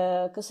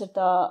 kas ir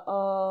tā,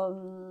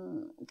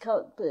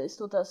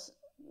 es to tās,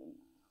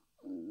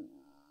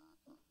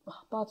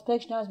 pats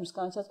pēkšņi aizmirst,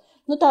 kā viņas sauc.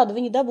 Tāda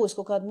viņi dabūs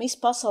kaut kādu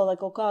Miss Pasaulē,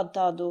 kaut kādu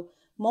tādu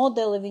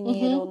modeli viņi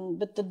ir,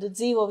 bet tad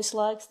dzīvo visu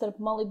laiku starp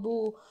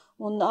Malibu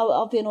un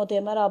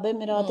apvienotiem Arābu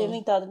Emirātiem.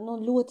 Viņi tāda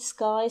ļoti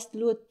skaisti,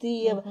 ļoti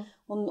tieva,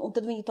 un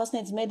tad viņi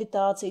pasniedz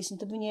meditācijas, un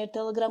tad viņi ir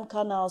Telegram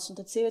kanāls, un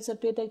tad sievietes var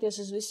pieteikties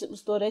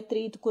uz to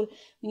retrītu, kur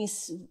viņas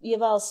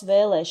ievēlas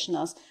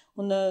vēlēšanās.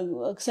 Un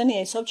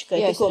Ksenijai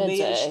Sobčikai tikko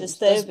bija šis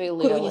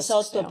kur viņi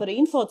sauc to par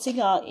info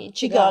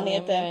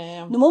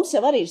čigānietēm. Mums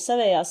jau arī ir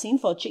savējās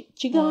info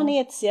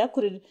čigānietes,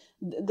 kur ir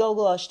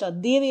galvā šī tāda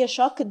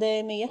dieviešu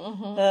akadēmija.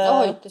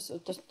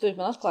 Tur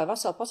man atklāja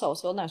veselu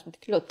pasaules, vēl neesmu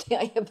tik ļoti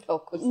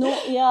iebraukusi.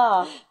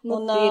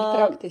 Ir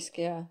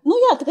praktiski, jā.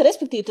 Tā kā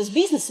respektīvi tas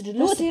biznes ir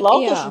ļoti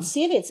plaukošs, un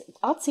sievietes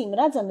acīm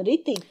redzami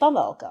ritīgi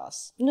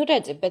pavalkās.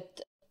 Redzi,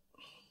 bet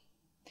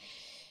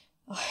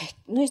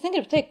es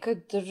negribu teikt, ka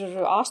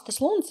tur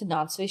astes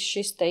luncināts viss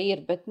šis te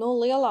ir, bet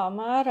lielā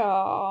mērā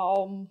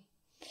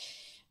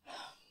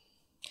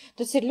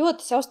tas ir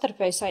ļoti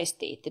savstarpēji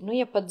saistīti.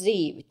 Ja pat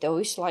dzīvi tev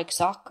visu laiku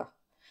saka,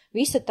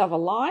 visa tava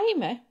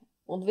laime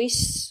un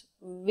viss,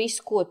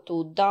 ko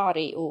tu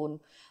dari un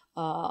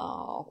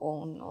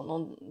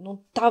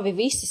tavi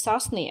visi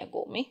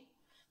sasniegumi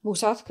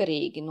būs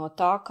atkarīgi no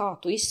tā, kā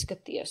tu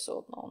izskaties,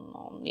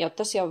 un ja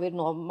tas jau ir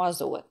no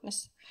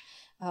mazotnes.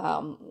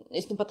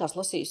 Es nu pat tās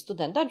lasīju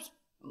studentu darbus,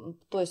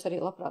 to es arī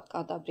labprāt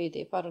kādā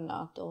brīdī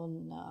parunātu,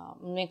 un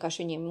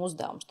vienkārši viņiem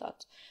uzdevums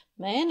tāds.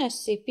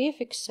 Mēnesi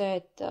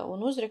piefiksēt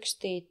un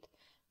uzrakstīt,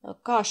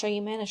 kā šajā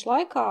mēneša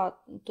laikā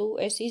tu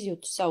esi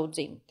izjūti savu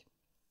dzimti.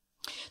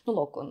 Nu,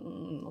 lūk,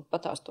 un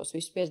patās tos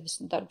visus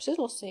 50 darbus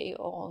izlasīju,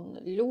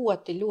 un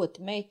ļoti,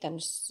 ļoti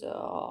meitenes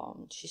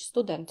šis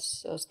students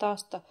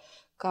stāsta,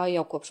 kā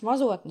jau kopš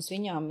mazotnes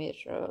viņām ir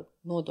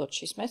nodot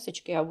šis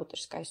message, ka jābūt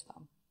ir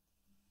skaistām.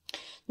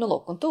 Nu,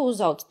 lūk, un tu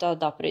uzauc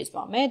tādā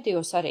prizmā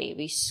mēdījos arī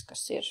viss,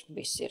 kas ir,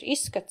 viss ir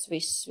izskats,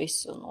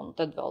 viss, un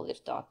tad vēl ir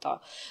tā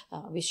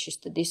viss šis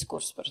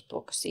diskurs par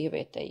to, ka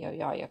sievietei jau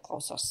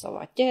jāieklausās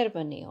savā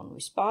ķermenī un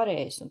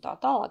vispārējais un tā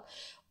tālāk,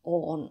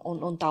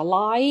 un tā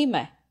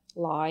laime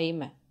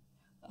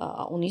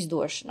un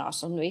izdošanās,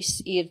 un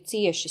viss ir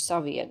cieši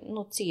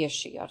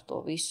cieši ar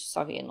to visu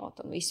savienot,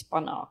 un visi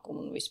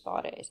panākumi un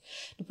vispārējais.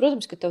 Nu,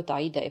 protams, ka tev tā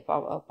ideja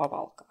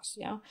pavalkās,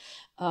 ja?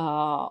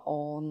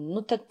 Un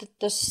tad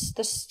tas,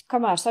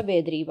 kamēr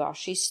sabiedrībā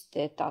šis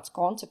tāds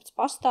koncepts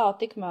pastāv,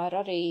 tikmēr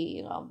arī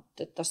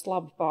tas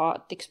labi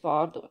tiks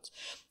pārdots.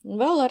 Un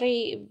vēl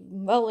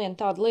viena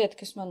tāda lieta,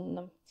 kas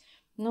man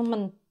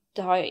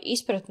tā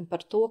izpratne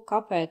par to,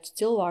 kāpēc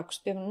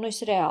cilvēkus, piemēram,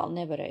 es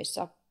reāli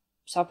nevarēju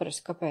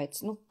saprast,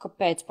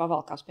 kāpēc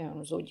pavalkās, piemēram,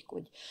 uz uģi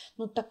kuģi.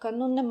 Tā kā,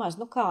 nemaz,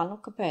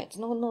 kāpēc?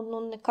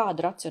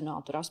 Nekāda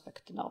racionāla tur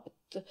aspekta nav.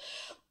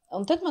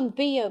 Un tad man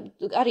bija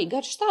arī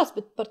garš stāsts,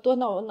 bet par to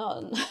nav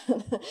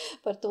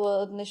par to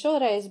ne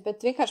šoreiz,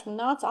 bet vienkārši man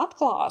nāca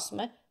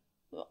atklāsme,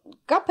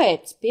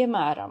 kāpēc,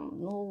 piemēram,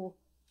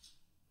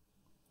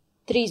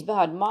 3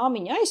 bērnu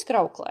māmiņa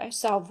aizkrauklē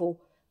savu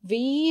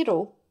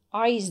vīru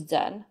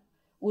aizdzen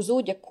uz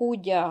uģa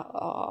kuģa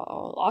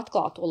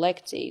atklāto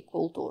lekciju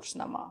kultūras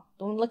namā.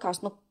 Un likās,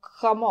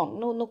 come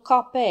on,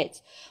 kāpēc?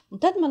 Un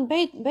tad man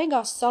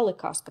beigās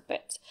salikās,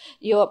 kāpēc.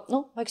 Jo,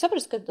 vajag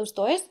saprast, ka uz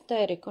to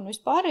ezotēriku un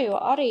vispārējo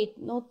arī,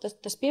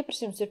 tas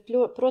pieprasījums ir,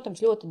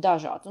 protams, ļoti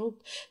dažāds.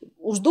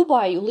 Uz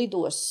Dubaju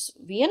lidos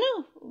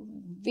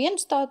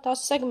viens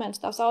tās segments,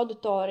 tās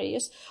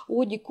auditorijas,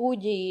 uģi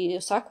kuģi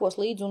sekos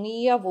līdz un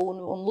Ievu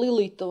un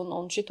Lilitu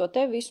un šito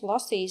te visu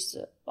lasīs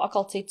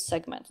atkal cits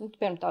segments.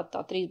 Piemēram,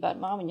 tā 3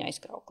 bērnu māmiņa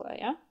aizkrauklē,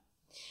 ja?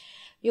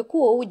 Jo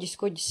ko uģis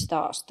kuģis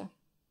stāsta?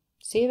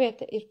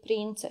 Sieviete ir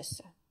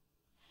princese.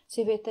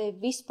 Sievietei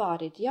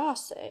vispār ir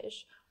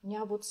jāsēž un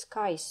jābūt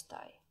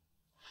skaistai.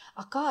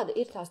 Kāda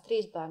ir tās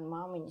 3 bērnu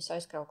māmiņas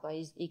aizkrauklē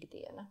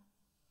ikdiena?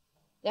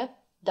 Ja?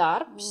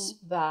 Darbs,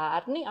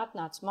 bērni,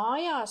 atnāc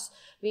mājās,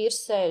 vīrs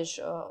sēž,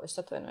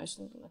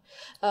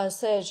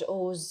 sēž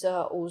uz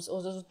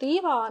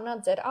dīvāna,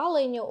 dzer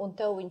aliņu, un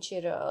tev viņš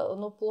ir,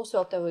 plus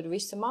vēl tev ir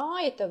visa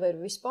māja, tev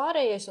ir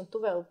vispārējais, un tu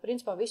vēl,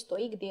 principā, visu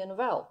to ikdienu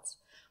velc.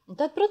 Un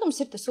tad, protams,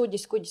 ir tas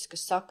uģis kuģis,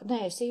 kas saka,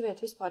 nē,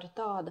 sīviete vispār ir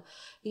tāda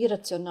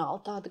iracionāla,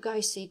 tāda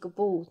gaisīga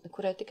būtne,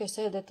 kurai tikai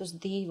sēdēt uz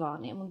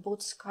dīvāniem un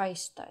būt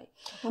skaistai.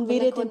 Un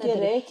vīrietim tie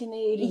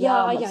rēķini ir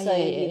jāmaksā,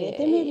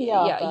 vīrietim ir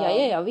jāpelna.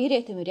 Jā,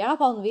 vīrietim ir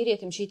jāpelna,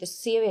 vīrietim šī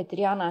sieviete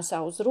ir jānēsā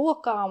uz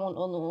rokām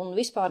un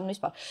vispār.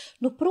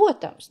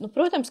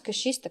 Protams, ka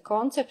šis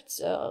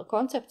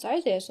koncepts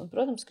aizies, un,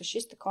 protams, ka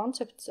šis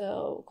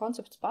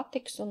koncepts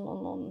patiks,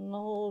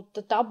 un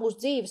tā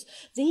būs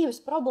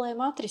dzīves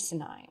problēma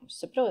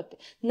atrisinājums, saproti.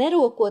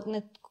 Nerokot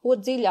neko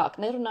dziļāk,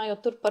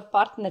 nerunājot tur par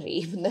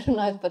partnerību,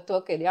 nerunājot par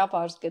to, ka ir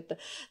jāpārskata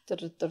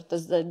tur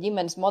tas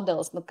ģimenes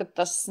modelis, ka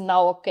tas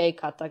nav ok,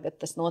 kā tagad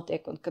tas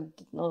notiek, un kad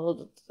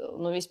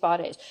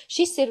vispārējais.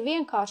 Šis ir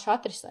vienkārši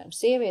atrisinājums.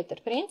 Sieviete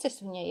ir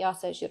princese, viņai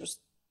jāsēž ir uz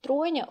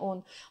troņa,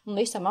 un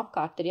visam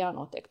apkārt ir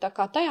jānotiek. Tā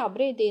kā tajā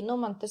brīdī,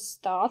 man tas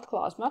tā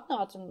atklāsme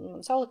atnāca, un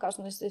man salikās,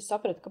 un es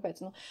sapratu,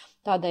 kāpēc,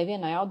 tādai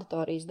vienai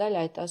auditorijas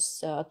daļai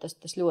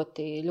tas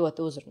ļoti, ļoti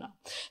uzrunā.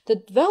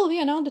 Tad vēl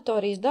viena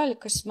auditorijas daļa,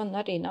 kas man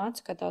arī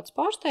nāca kā tāds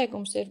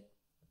pārsteigums, ir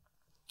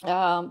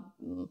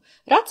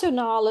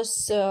racionālas,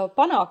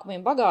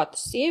 panākumiem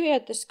bagātas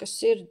sievietes, kas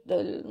ir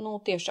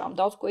tiešām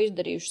daudz ko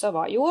izdarījuši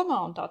savā jomā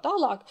un tā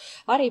tālāk,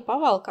 arī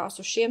pavalkās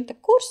uz šiem te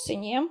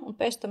kursiņiem un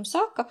pēc tam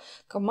saka,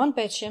 ka man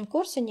pēc šiem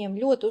kursiņiem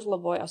ļoti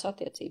uzlabojās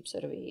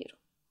attiecības ar vīru.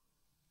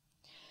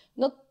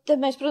 Te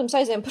mēs, protams,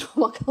 aizējam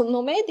prom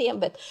no mēdījiem,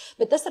 bet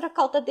tas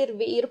atkal tad ir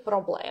vīra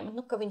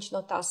problēma, ka viņš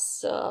no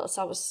tās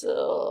savas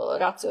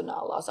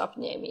racionālās,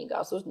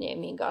 apņēmīgās,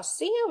 uzņēmīgās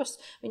sievas,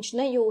 viņš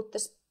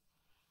nejūtas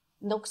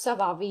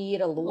savā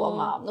vīra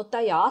lomā.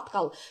 Tajā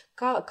atkal,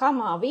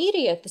 kamā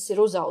vīrietis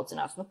ir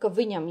uzaudzināts, ka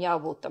viņam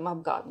jābūt tam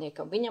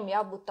apgādniekam, viņam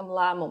jābūt tam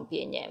lēmumu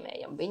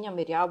pieņēmējam, viņam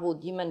ir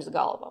jābūt ģimenes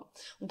galvam.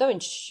 Un tad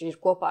viņš ir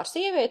kopā ar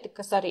sievieti,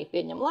 kas arī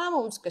pieņem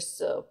lēmumus,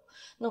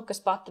 kas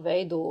pati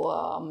veido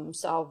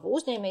savu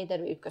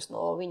uzņēmējdarbību, kas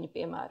no viņa,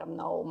 piemēram,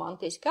 nav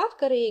mantiski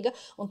atkarīga,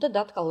 un tad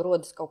atkal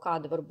rodas kaut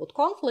kādi varbūt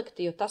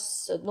konflikti,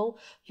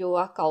 jo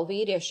atkal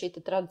vīrieši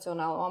šī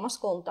tradicionālā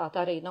maskulinitāte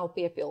arī nav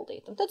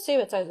piepildīta. Un tad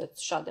sievietes aiziet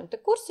uz šādiem te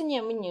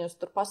kursiņiem, viņi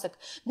tur pasaka,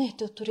 nē,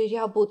 tur ir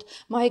jābūt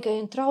maigai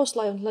un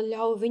trauslai, un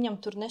ļauj viņam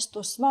tur nest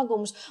tos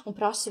smagumus, un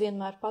prasa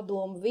vienmēr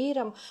padomu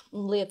vīram,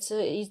 un lietas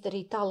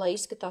izdarīt tā, lai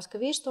izskatās,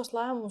 ka vīrs tos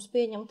lēmumus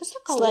pieņem.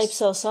 Slēp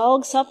savus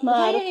algas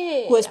apmēru,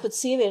 ko es pat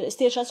sievieti, es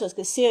tieši atceros,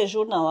 ka es sieviešu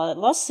žurnālā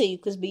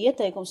lasīju, kas bija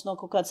ieteikums no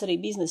kaut kāds arī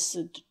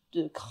biznesa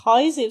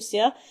haizivs,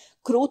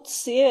 krūtas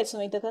sievietes,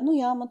 un viņi tā kā,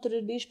 man tur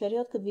ir bijuši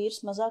periodi, kad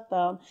vīrs mazāk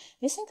pelna.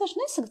 Es vienkārši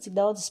nesaku, cik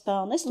daudz es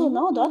pelnu, es to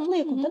naudu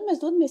atlieku, un tad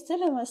mēs dodamies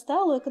ceļojumā, es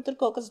tēloju, ka tur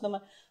kaut kas,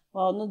 domāju,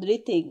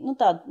 dritīgi,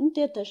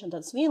 tie tiešām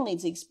tādas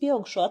vienlīdzīgas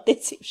pieaugušo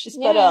attiecības šis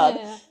parāda.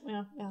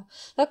 Jā.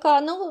 Tā kā,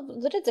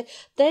 redzi,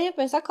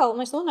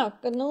 mēs nonāk,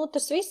 ka,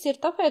 tas viss ir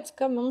tāpēc,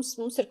 ka mums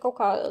ir kaut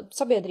kā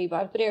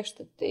sabiedrībā ir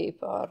priekšstati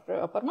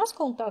par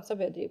maskulinitāti,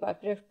 sabiedrībā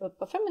ir priekšstati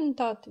par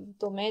feminitāti,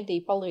 to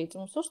mēdī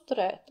palīdz mums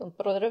uzturēt un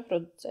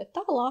reproducēt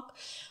tālāk.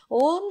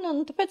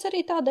 Un tāpēc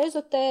arī tāda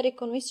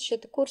ezotērika un visi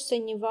šie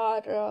kursiņi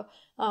var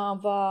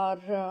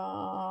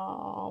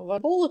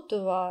būt,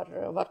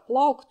 var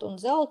plaukt un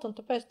zelt, un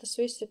tāpēc tas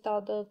viss ir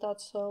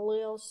tāds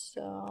liels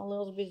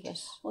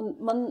bizness.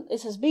 Un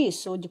es esmu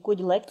bijis Uģa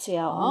kuģa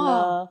lekcijā,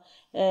 un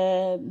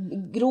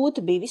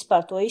grūti bija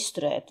vispār to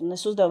izturēt. Un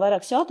es uzdevu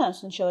vairākus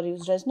jautājumus, un viņš jau arī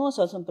uzreiz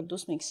nosauca man par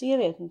dusmīgu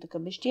sievieti, un tā kā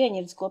bišķi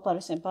ieņirds kopā ar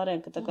visiem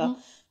pārējiem, ka tā kā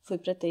fuj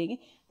pretīgi,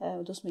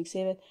 dusmīga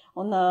sievieti.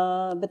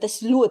 Bet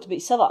es ļoti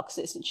biju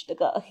savākusies, viņš tā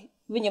kā,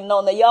 viņam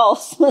nav ne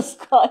jausmas,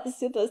 kā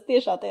es jutos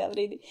tiešā tajā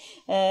brīdī.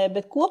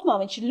 Bet kopumā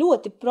viņš ir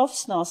ļoti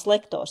profesionāls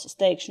lektors, es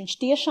teikšu. Viņš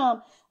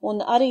tiešām,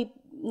 un arī,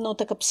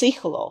 tā kā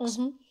psihologs.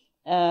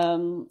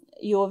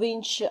 Jo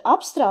viņš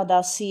apstrādā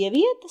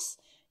sievietes,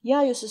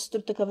 jūs esat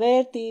tur tā kā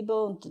vērtība,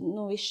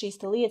 un viss šīs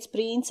lietas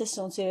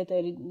princese, un sievietei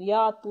ir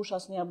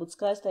jāatpūšās, un jābūt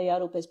skaistai,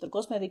 jārūpēs par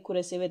kosmētiku,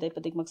 kurai sievietei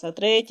patīk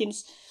maksāt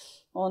rēķinus.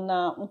 Un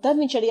tad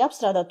viņš arī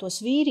apstrādā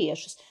tos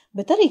vīriešus,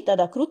 bet arī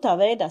tādā krutā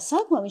veidā.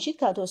 Sākumā viņš it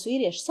kā tos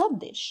vīriešus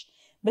apdirš,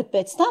 bet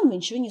pēc tam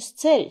viņš viņus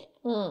ceļ.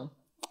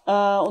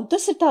 Un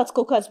tas ir tāds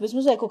kaut kāds, bez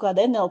mazliet kaut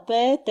kāda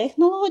NLP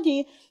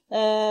tehnoloģija,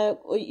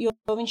 jo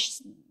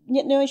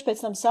viņš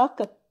pēc tam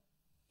saka,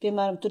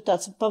 piemēram, tur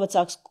tāds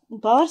pavacāks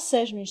pāris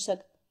sēž, viņš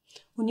saka,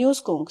 un jūs,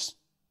 kungs,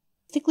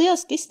 tik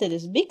lieliski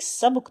izstāties, biks,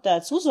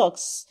 sabuktēts,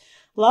 uzvalks,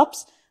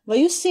 labs,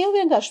 vai jūs sieva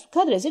vienkārši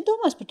kādreiz ir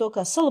domājis par to,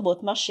 kā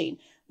salabot mašīnu?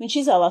 Viņš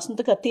izvēlās,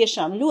 tā kā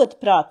tiešām ļoti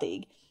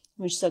prātīgi.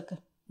 Viņš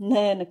saka,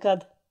 nē,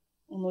 nekad.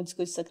 Un lūdzu,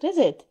 ko viņš saka,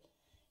 redziet,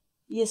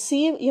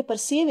 ja par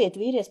sievieti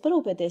vīrietis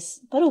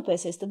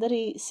parūpēsies, tad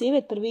arī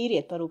sievieti par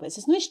vīrieti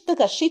parūpēsies. Viņš tā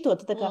kā šito,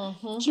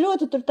 viņš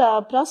ļoti tur tā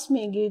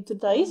prasmīgi,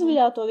 tur tā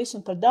izviļā to visu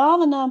un par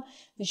dāvanām.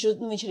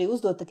 Viņš arī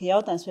uzdod tā kā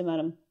jautājums,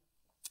 piemēram,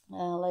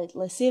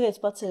 lai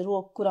sievietes pacēl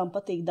roku, kurām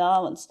patīk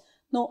dāvans.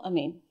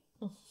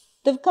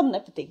 Tev kam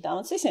nepatīk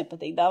dāvans? Visiem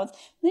patīk dāvans.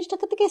 Viņš tā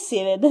kā tikai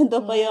sievietēm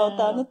to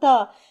pajautā. Tā.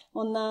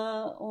 Un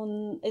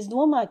es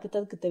domāju, ka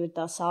tad, kad tev ir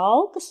tās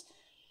alkas,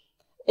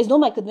 es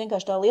domāju, ka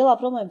vienkārši tā lielā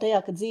problēma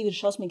tajā, ka dzīve ir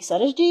šausmīgi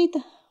sarežģīta,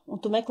 un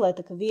tu meklē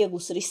tā kā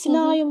vieglus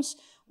risinājumus,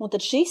 un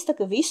tad šis tā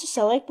kā visu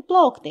saliek pa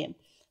plauktiem.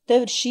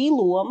 Tev ir šī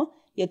loma,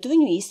 ja tu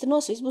viņu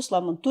īstenos, viss būs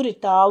labi, un tur ir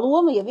tā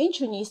loma, ja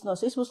viņš viņu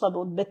īstenos, viss būs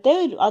labi, bet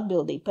tev ir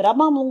atbildība par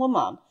abām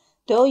lomām.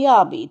 Tev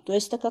jābīd, tu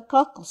esi tā kā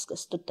kakls,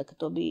 kas tur tā kā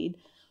to bīd.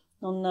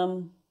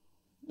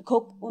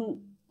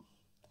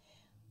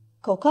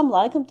 Kaut kam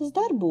laikam tas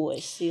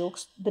darbojas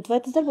bet vai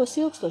tas darbojas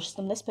ilgstoši, es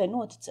tam nespēju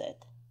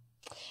noticēt.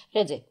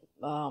 Redzi,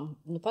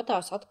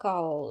 patās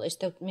atkal, es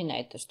tev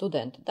minēju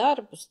studenta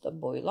darbus,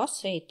 dabūju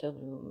lasīt,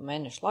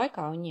 mēnešu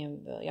laikā viņiem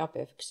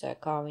jāpiefiksē,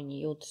 kā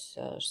viņi jūtas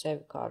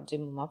sevi kā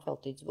dzimuma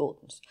apveltīts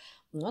būtnes.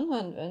 Un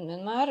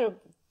vienmēr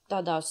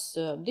tādās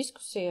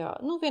diskusijā,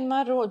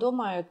 vienmēr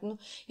domājot,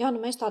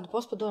 mēs tādu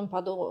postpadomu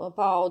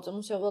paudzi,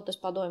 mums jau vēl tas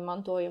padomu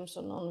mantojums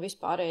un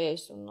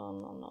vispārējais,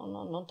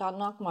 un tā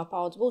nākamā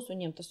paudze būs,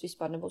 viņiem tas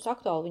vispār nebūs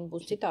aktuāli, viņi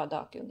būs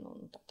citādāki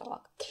un tā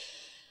tālāk.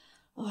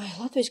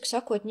 Latviski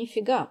sakot,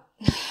 ņifigā.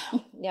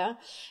 Ja?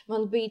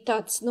 Man bija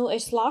tāds,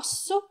 es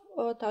lasu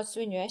tāds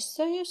viņu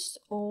esejas,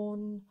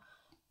 un,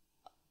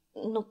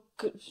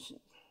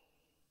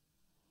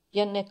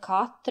 ja ne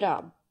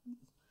katrā,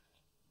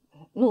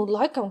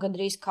 laikam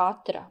gandrīz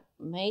katra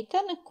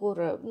meitene, kur,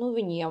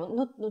 viņi jau,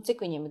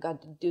 cik viņiem ir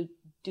gadi,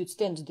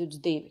 21,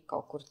 22,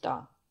 kaut kur tā.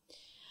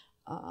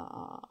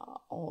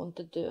 Un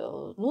tad,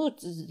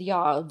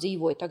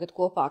 dzīvoja tagad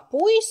kopā ar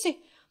puisi,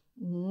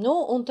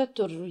 un tad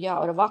tur,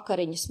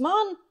 vakariņas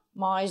man,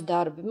 mājas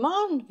darbi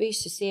man,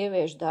 visi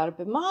sieviešu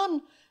darbi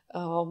man,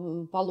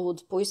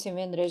 palūdzu puisim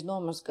vienreiz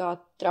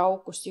nomazgāt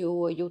traukus,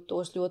 jo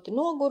jūtos ļoti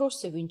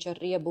nogurusi, viņš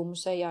ar riebumu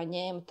sejā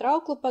ņēma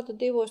trauklu pat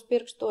 2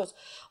 pirkstos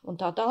un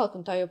tā tālāk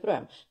un tā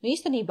joprojām. Nu,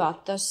 īstenībā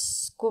tas,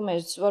 ko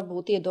mēs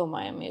varbūt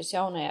iedomājamies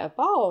jaunajai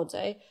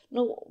paaudzei,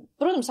 nu,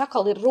 protams,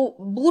 atkal ir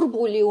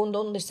burbuļi un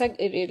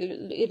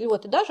ir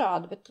ļoti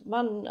dažādi, bet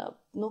man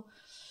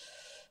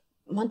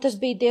tas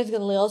bija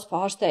diezgan liels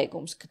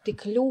pārsteigums, ka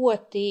tik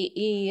ļoti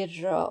ir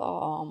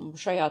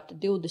šajā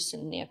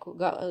 20-nieku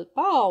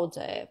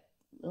paaudzē,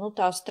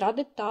 tās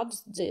tādas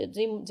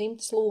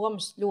dzimtas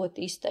lomas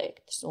ļoti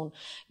izteiktas. Un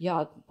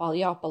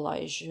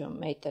jāpalaiž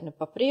meitene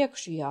pa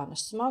priekšu,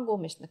 jānes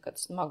smagumu, es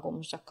nekad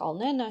smagumus atkal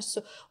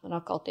nenesu, un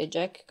atkal tie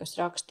džeki, kas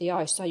raksta,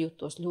 jā, es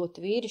sajūtos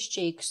ļoti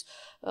vīrišķīgs,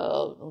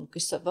 un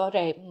kas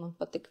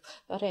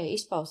varēja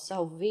izpaust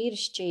savu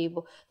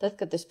vīrišķību, tad,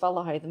 kad es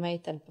palaidu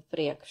meiteni pa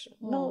priekšu.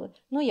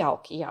 Nu,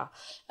 jauki, jā.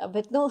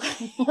 Bet,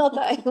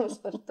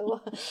 jautājums par to,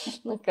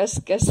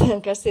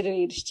 kas ir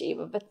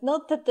vīrišķība. Bet,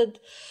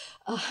 tad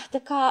tā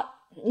kā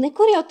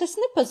nekur jau tas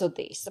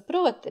nepazudīs,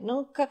 saproti,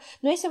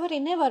 mēs jau arī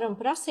nevaram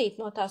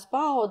prasīt no tās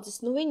paaudzes,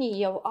 viņi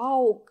jau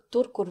aug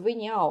tur, kur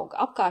viņi aug.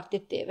 Apkārt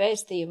ir tie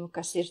vēstījumi,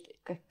 kas ir,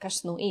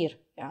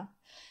 jā.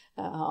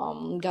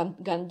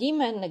 Gan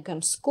ģimene, gan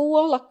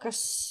skola,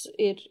 kas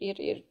ir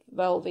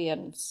vēl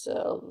viens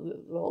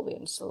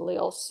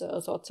liels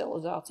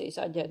socializācijas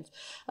aģents.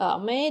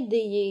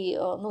 Mēdīji,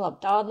 labi,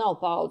 tā nav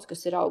paudze,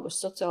 kas ir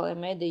augusi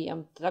sociālajiem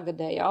mēdījiem,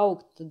 tagadēji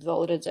augt, tad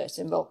vēl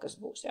redzēsim, vēl kas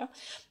būs, ja?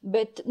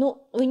 Bet,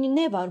 viņi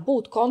nevar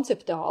būt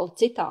konceptuāli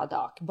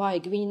citādāki,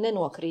 baigi, viņi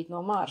nenokrīt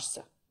no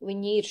Marsa.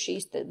 Viņi ir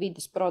šīs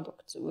vides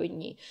produkts,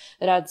 viņi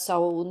redz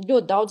savu, un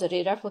ļoti daudz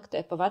arī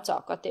reflektē pa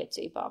vecāku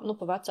attiecībām,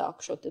 pa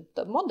vecāku šo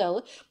modeli.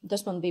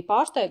 Tas man bija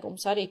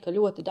pārsteigums arī, ka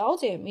ļoti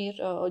daudziem ir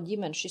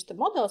ģimenes šis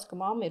modelis, ka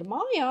mamma ir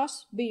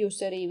mājās,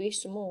 bijusi arī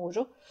visu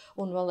mūžu,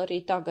 un vēl arī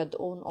tagad,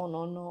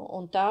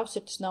 un tēvs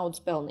ir tas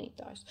naudas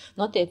pelnītājs.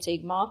 Un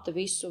attiecīgi māte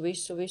visu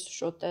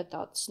šo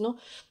tāds,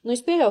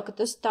 es pieļauju, ka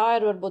tā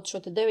ir varbūt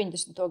šo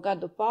 90.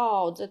 gadu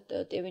paudze,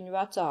 tie viņu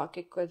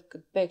vecāki, kad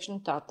pēkšņi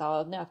tā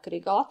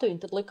neatkarīgā Latvija,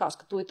 tad likās,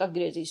 ka tūlīt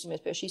atgriezīsimies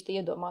pie šīs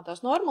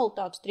iedomātās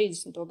normalitātes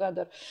 30.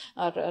 gadu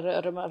ar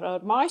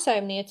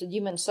mājasaimnieci,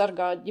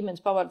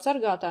 ģimenes pavārdu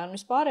sargātāju un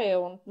vispārējo,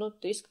 un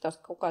izskatās,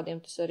 ka kaut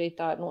kādiem tas arī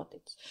tā ir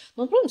noticis.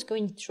 Protams, ka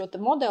viņi šo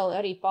modeli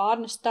arī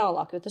pārnes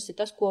tālāk, jo tas ir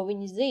tas, ko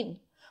viņi zina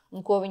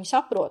un ko viņi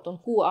saprot, un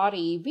ko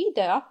arī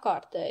vidē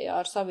apkārtējā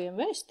ar saviem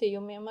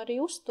vēstījumiem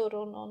arī uztur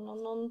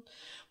un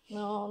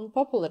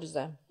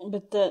popularizē.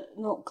 Bet,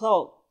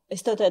 Klau,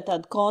 es tev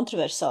tādu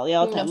kontroversālu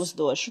jautājumu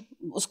uzdošu,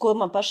 uz ko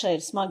man pašai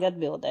ir smagi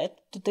atbildēt.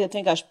 Tu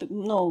vienkārši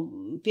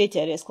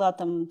pieķēries klāt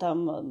tam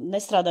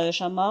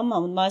nestrādājošām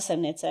mamām un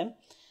mājasaimniecēm.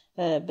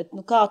 Bet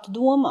kā tu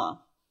domā,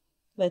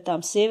 vai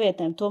tām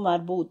sievietēm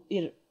tomēr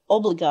ir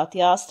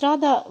obligāti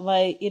jāstrādā,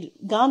 vai ir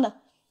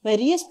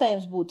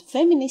iespējams būt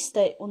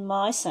feministei un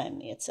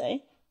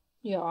mājasaimniecei?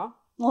 Jā.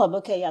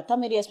 Labi, jā,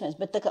 tam ir iespējams,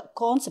 bet tā kā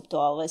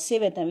konceptuāli, vai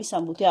sievietēm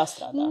visām būtu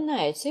jāstrādā?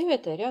 Nē,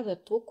 sievietē ir jādara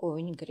to, ko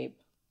viņa grib.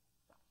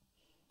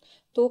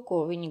 To,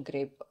 ko viņa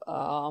grib.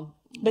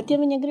 Bet ja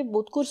viņa grib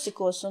būt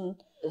kursikos un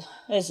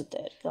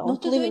ezotērikā un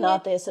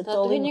plivināties ar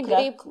to liņu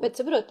kraku? Bet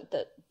saproti,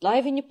 lai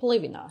viņa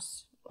plivinās.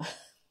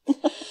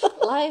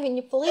 Lai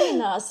viņa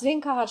plivinās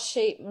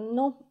vienkārši,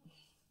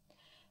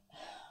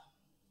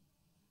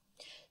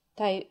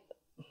 tai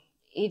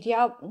ir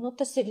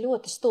tas ir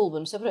ļoti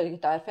stulbi, un saproti,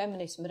 ka tā ir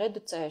feminisma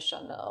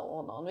reducēšana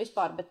un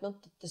vispār, bet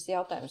tas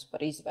jautājums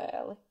par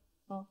izvēli.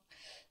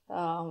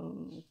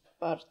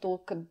 Par to,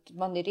 ka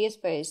man ir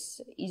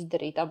iespējas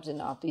izdarīt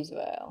apzinātu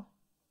izvēli.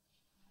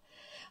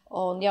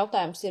 Un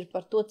jautājums ir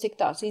par to, cik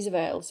tās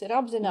izvēles ir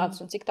apzinātas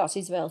un cik tās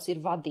izvēles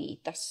ir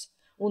vadītas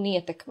un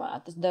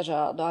ietekmētas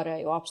dažādu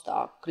ārējo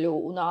apstākļu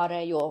un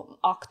ārējo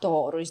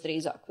aktoru,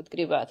 drīzāk pat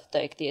gribētu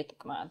teikt,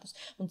 ietekmētas.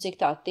 Un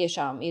cik tā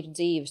tiešām ir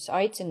dzīves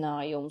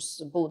aicinājums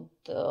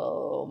būt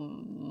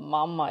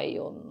mammai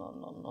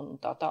un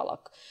tā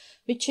tālāk.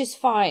 Which is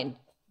fine.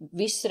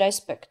 Viss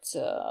respekts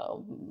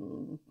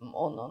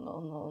un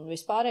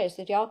vispārējais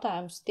ir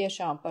jautājums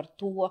tiešām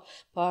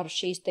par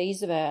šīs te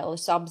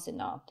izvēles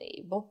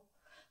apzinātību.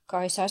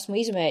 Kā es esmu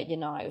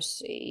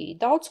izmēģinājusi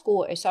daudz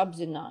ko, es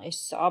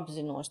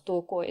apzinos to,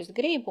 ko es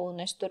gribu,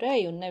 un es tur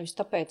eju, un nevis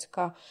tāpēc,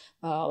 ka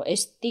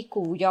es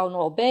tiku jau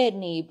no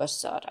bērnības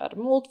ar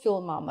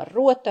multfilmām, ar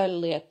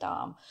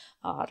rotaļlietām,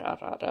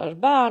 ar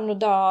bērnu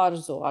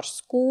dārzu, ar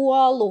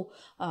skolu,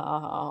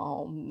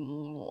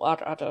 ar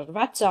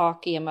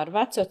vecākiem, ar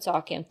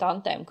vecvecākiem,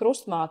 tantēm,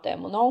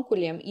 krustmātēm un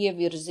onkuļiem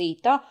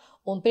ievirzīta.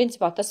 Un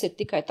principā tas ir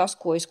tikai tas,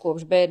 ko es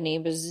kopš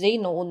bērnības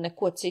zinu, un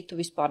neko citu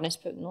vispār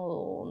nespēju.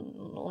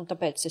 Un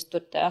tāpēc es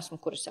tur esmu,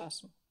 kur es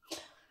esmu.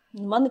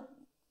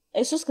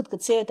 Es uzskatu, ka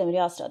sievietēm ir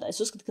jāstrādā. Es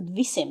uzskatu, ka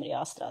visiem ir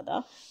jāstrādā.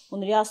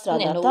 Un ir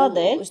jāstrādā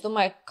tādēļ. Es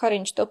domāju, ka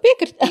Kariņš tev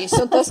piekritīs.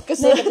 Un tas, kas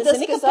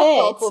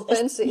apkalpo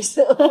pensijas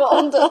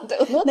fondu.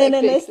 Nē,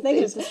 es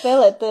negribu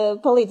spēlēt,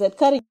 palīdzēt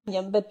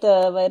Kariņam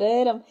vai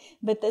Rēram.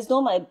 Bet es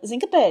domāju,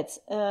 kāpēc?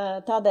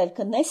 Tādēļ,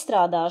 ka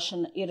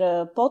nestrādāšana ir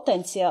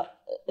potenciāli.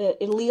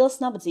 ir liels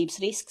nabadzības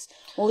risks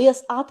un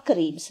liels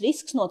atkarības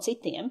risks no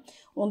citiem.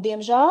 Un,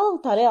 diemžēl,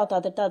 tā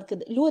realitāte ir tāda, ka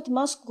ļoti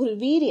maz, kur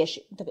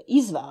vīrieši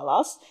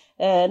izvēlās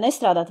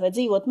nestrādāt vai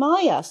dzīvot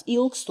mājās,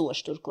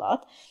 ilgstoši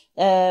turklāt,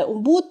 un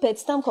būt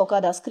pēc tam kaut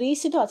kādās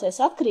krīzes situācijās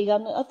atkarīgā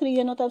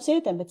no tām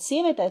sievietēm, bet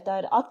sievietē tā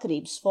ir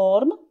atkarības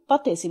forma,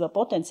 patiesībā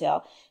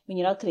potenciāli. Viņa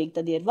ir atkarīga,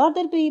 tad ir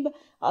vardarbība,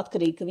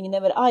 atkarīga, ka viņa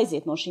nevar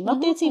aiziet no šīm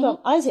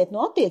attiecībām. Aiziet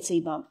no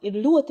attiecībām ir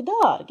ļoti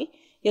dārgi.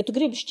 Ja tu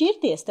gribi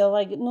šķirties, tev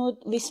vajag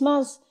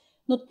vismaz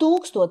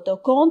 1000 tev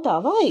kontā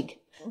vajag.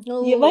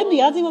 Vai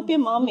jādzīvo pie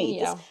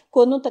mamītes,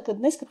 ko, tā, kad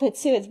neskapēc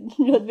sievietes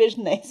ļoti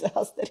bieži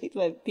neizvēlas darīt,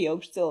 vai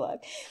pieauguši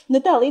cilvēki.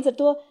 Tā, līdz ar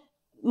to,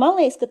 man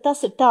liekas, ka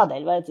tas ir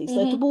tādēļ vajadzīgs,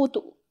 lai tu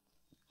būtu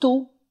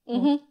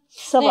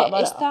savā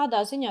varā. Es tādā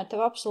ziņā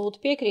tev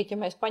absolūti piekrītu,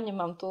 ja mēs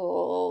paņemam to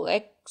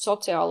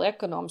sociālo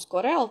ekonomisko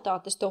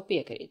realitāti, es tev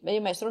piekrītu. Bet,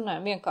 ja mēs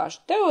runājam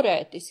vienkārši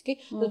teorētiski,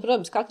 tad,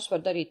 protams, katrs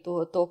var darīt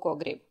to ko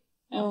grib.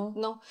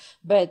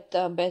 Bet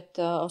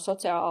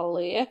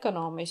sociāli,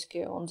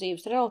 ekonomiski un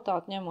dzīves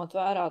realitāti ņemot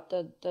vērā,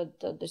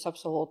 tad es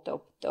absolūti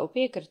tev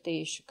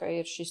piekritīšu, ka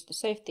ir šis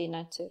safety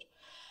nets ir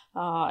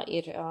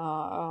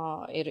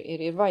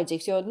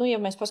vajadzīgs. Jo, ja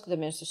mēs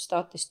paskatāmies uz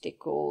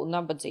statistiku,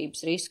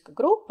 nabadzības riska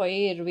grupa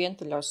ir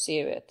vientuļās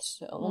sievietes.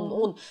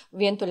 Un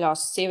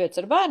vientuļās sievietes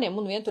ar bērniem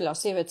un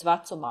vientuļās sievietes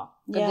vecumā.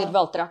 Kad ir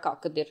vēl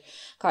trakāk, kad ir,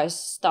 kā es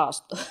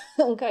stāstu,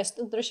 un kā es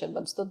droši vien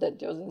man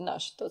studenti jau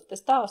zināšu to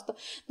stāstu,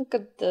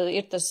 kad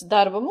ir tas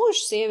darba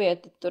mūžs,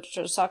 sieviete tur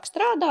sāk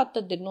strādāt,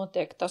 tad ir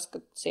notiek tas,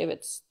 ka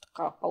sievietes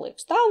kā paliek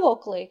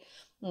stāvoklī,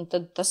 un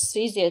tad tas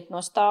iziet no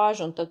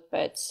stāža, un tad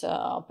pēc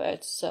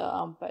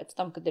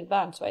tam, kad ir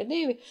bērns vai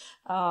divi,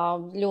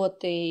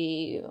 ļoti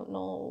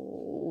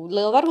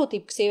liela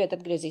varbūtība, ka sieviete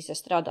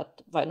atgriezīsies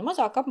strādāt vai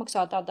mazāk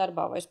apmaksātā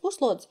darbā, vai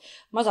puslodzi,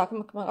 mazāk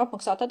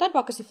apmaksātā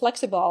darbā, kas ir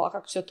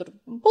fleksiblākāks, jo tur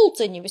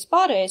pulciņi,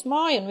 vispārējais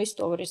māja un visu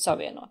to var ir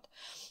savienot.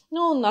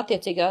 Un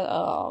attiecīgi,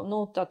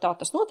 tā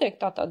tas notiek,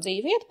 tā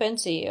dzīve iet,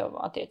 pensija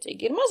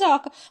attiecīgi ir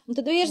mazāka, un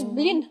tad vīrs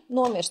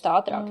nomirst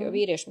ātrāk, jo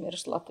vīrieši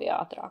mirst Latvijā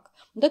ātrāk.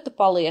 Un tad tu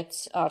paliec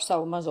ar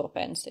savu mazo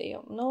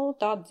pensiju.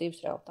 Tāda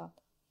dzīves realitāte.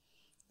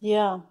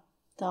 Jā,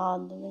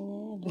 tāda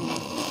viņa ir.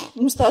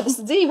 Mums tādas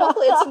dzīve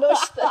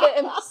apliecinošas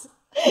tēmas.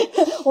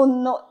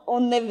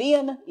 un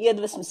neviena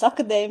iedvesmas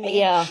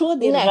akadēmija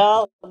šodien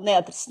žēl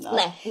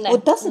neatrisinās.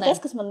 Un tas ir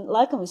tas, kas man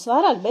laikam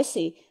visvairāk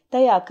besīja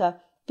tajā, ka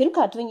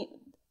pirmkārt viņi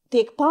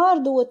tiek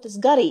pārdotas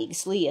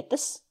garīgas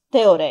lietas,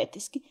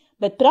 teorētiski,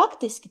 bet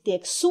praktiski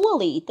tiek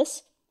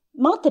solītas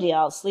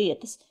materiālas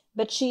lietas,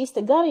 bet šīs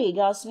te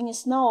garīgās,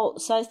 viņas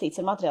nav saistītas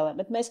ar materiāliem.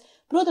 Bet mēs,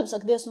 protams,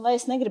 saka, Dievs, vai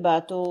es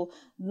negribētu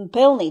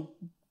pelnīt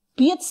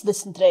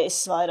 50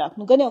 reizes vairāk.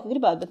 Gan jau, ka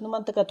gribētu, bet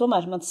man tā kā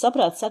tomēr mans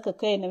saprāts saka,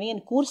 ka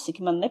nevieni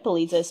kursiki man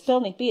nepalīdzēs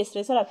pelnīt 50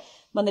 reizes vairāk.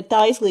 Man ir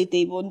tā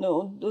izglītība un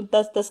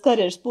tas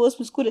karjeras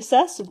posms, kur es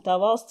esmu,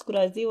 tā valsts,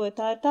 kurā es dzīvoju,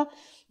 tā ir tā.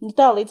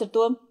 Tā līdz ar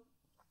to.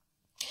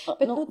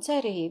 Bet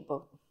cerību.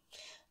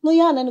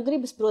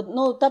 Gribas,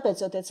 protams, tāpēc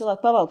jau tie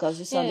cilvēki pavalkās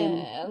visādiem.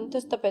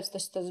 Tāpēc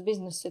tas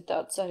bizness ir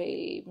tāds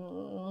arī,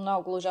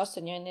 nav gluži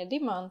asiņainie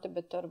dimanti,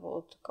 bet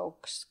varbūt kaut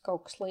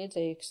kas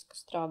līdzīgs,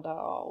 kas strādā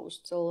uz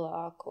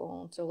cilvēku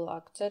un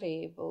cilvēku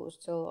cerību, uz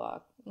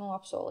cilvēku,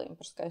 apsolījumu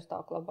par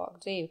skaistāku,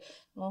 labāku dzīvi.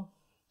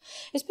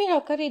 Es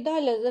pieļauju, ka arī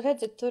daļa,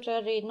 redzat, tur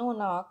arī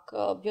nonāk,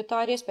 jo tā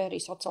ir iespēja arī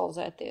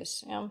socializēties.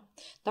 Ja?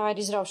 Tā ir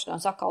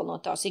izraušanās atkal no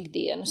tās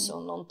ikdienas,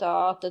 un tā,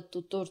 tad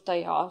tu tur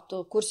tajā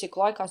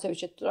kursiku laikā,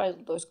 sevišķi, ja tur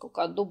aizlidojas kaut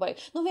kādu Dubai,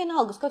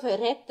 vienalga, kaut vai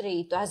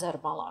retrītu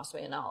ezermalās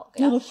vienalga.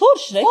 Ja?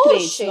 Forši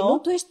retrīts,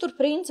 tu esi tur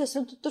princesi,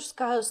 un tu tur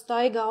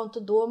staigā, un tu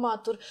domā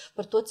tur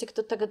par to, cik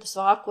tu tagad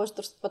svārkos,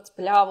 tur pats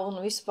pļāva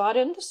un vispār,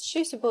 un tas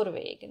šis ir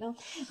burvīgi.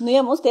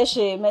 Mums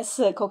tieši, mēs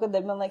kaut kad,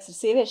 man liekas, ar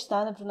sieviešu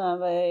stand-up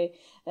runājam, vai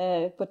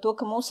par to,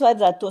 ka mums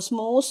vajadzētu tos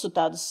mūsu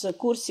tādus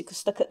kursikus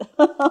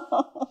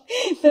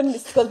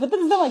feministiskos, bet tad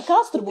es domāju,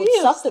 kāds tur būtu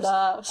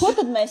saturs. Ko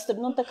tad mēs tur,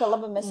 tā kā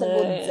labi, mēs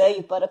varbūt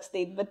dzeju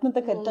parakstīt, bet,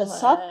 tā kā tas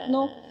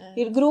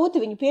ir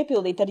grūti viņu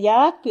piepildīt ar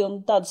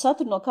jēgpilnu tādu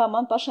saturu, no kā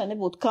man pašai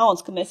nebūtu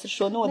kauns, ka mēs ar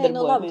šo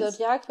nodarbojamies. Labi, ar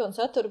jēgpilnu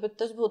saturu, bet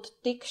tas būtu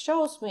tik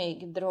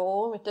šausmīgi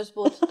drūmi, tas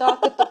būtu tā,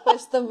 ka tu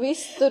pēc tam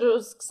viss tur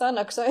uz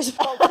Xanax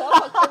aizpaukt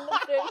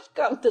apakaļ,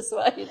 kam tas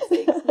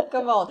vajadzīgs,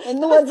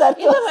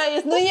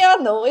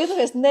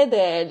 iedomājies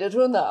nedēļu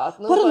runāt.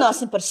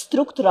 Parunāsim par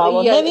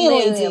struktūrālo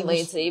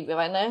nevienlīdzību,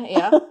 vai ne?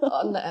 Jā,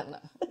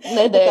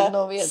 nedēļu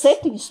no vietas.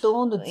 7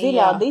 stundu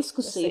dziļā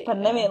diskusija par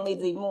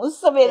nevienlīdzību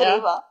mūsu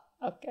sabiedrībā.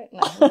 Okay.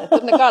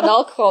 Tur nekāda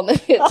alkohola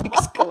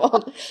nepietiks,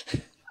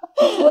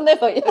 to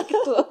nevajag,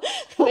 to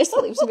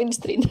veselības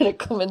ministrija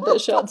nerekomendē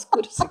šādus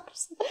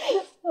kursikus.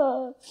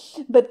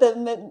 Bet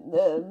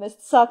mēs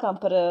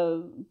sākām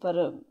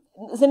par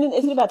Zini,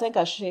 es gribētu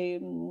vienkārši,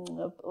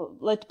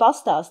 lai tu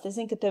pastāsti, es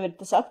zinu, ka tev ir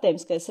tas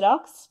akadēmiskais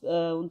raksts,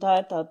 un tā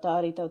ir tā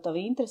arī tava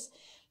interese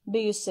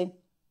bijusi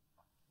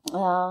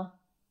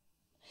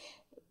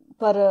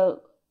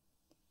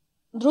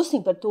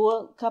drusciņ par to,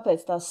 kāpēc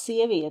tās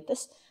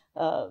sievietes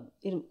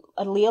ir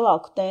ar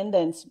lielāku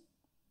tendenci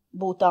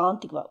būt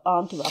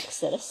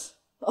antivakseres.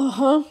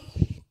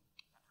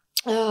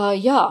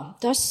 Jā,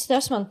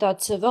 tas man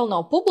tāds vēl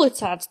nav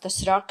publicēts,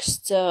 tas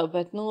raksts,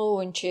 bet,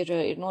 viņš ir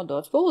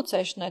nodots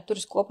publicēšanai. Tur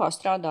es kopā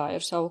strādāju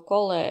ar savu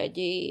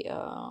kolēģi,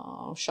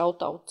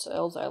 šautauts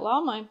Elzai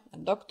Lāmai,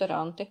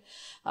 doktoranti,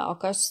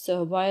 kas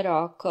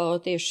vairāk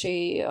tieši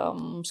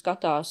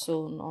skatās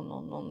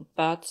un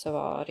pēta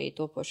savā arī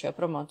topošajā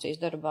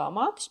promocijas darbā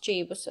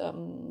mātesčības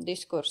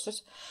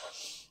diskursus.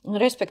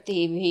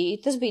 Respektīvi,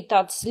 tas bija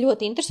tāds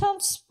ļoti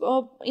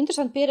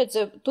interesanta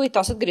pieredze. Tūlīt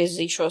tās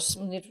atgriezīšos,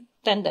 man ir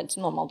tendence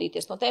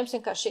nomaldīties no tēmas.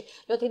 Vienkārši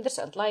ļoti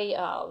interesanti, lai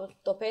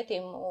to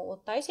pētījumu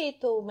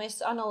taisītu. Mēs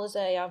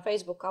analizējām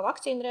Facebookā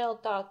vakcīnu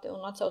realitāti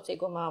un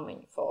atsaucīgo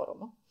māmiņu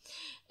fórumu.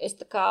 Es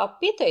tā kā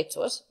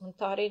pieteicos, un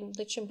tā arī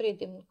līdz šim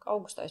brīdim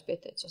augustā es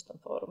pieteicos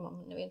tam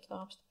fórumam, un neviens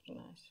nav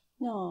apstiprinājis.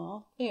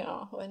 Jā,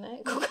 vai ne?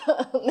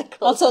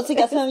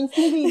 Atsaucīgās viņas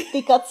nebija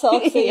tik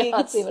atsaucīgas. Jā,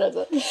 acīm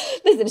redzot.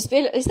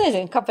 Es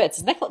nezinu,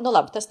 kāpēc es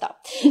labi, tas tā.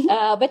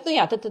 Bet,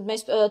 tad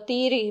mēs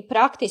tīri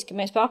praktiski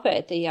mēs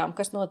papētījām,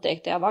 kas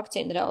notiek tajā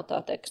vakcīnu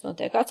realitātē, kas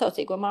notiek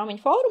atsaucīgo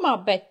māmiņu fórumā,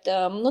 bet,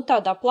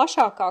 tādā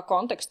plašākā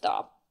kontekstā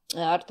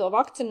ar to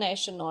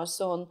vakcinēšanos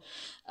un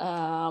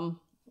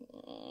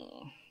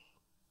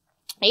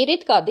ir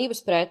it kā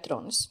divas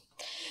pretrunas.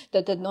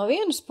 Tad no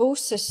vienas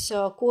puses,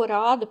 ko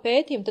rāda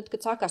pētījumi, tad,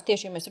 kad sākās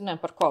tieši, ja mēs runājam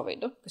par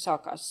Covidu, ka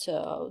sākās,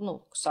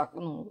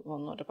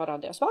 un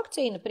parādījās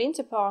vakcīna,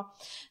 principā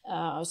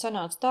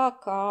sanāca tā,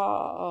 ka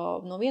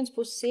no vienas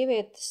puses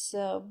sievietes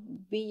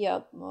bija,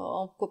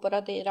 ko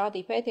rādīja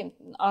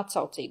pētījumi,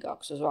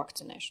 atsaucīgākas uz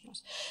vakcinēšanos.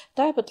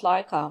 Tāpat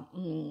laikā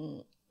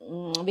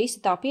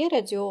visa tā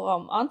pieredze, jo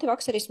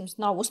antivakserisms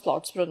nav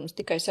uzplaucis, protams,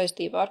 tikai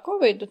saistībā ar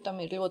Covidu, tam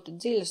ir ļoti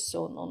dziļas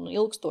un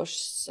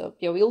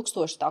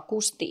ilgstoša tā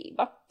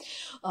kustība.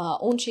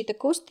 Un šī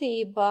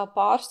kustība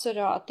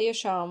pārsvarā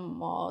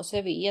tiešām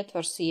sevi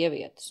ietver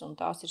sievietes, un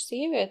tās ir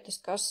sievietes,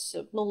 kas,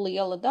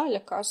 liela daļa,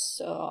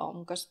 kas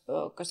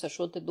ar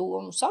šo te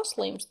domu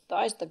saslimst,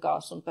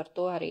 aizdegās un par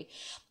to arī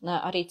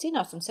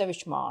cīnās, un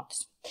sevišķi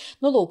mātes.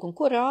 Lūk, un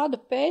ko rāda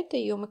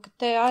pētījumi, ka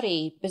te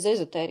arī bez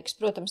ezotērikas,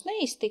 protams,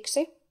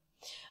 neiztiksi,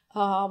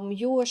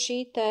 jo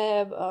šis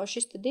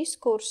te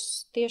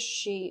diskurss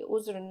tieši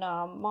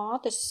uzrunā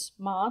mātes,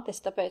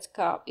 tāpēc,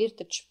 ka ir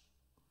taču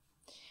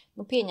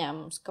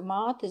pieņēmums, ka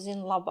māte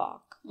zina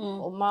labāk,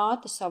 un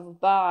māte savu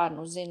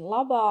bērnu zina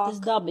labāk.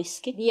 Tas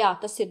dabiski. Jā,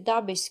 tas ir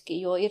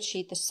dabiski, jo ir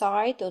šī te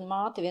saite, un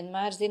māte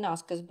vienmēr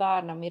zinās, kas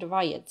bērnam ir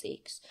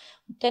vajadzīgs.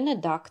 Un te ne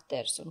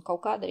dakters un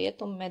kaut kāda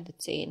rietuma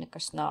medicīna,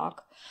 kas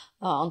nāk.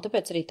 Un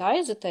tāpēc arī tā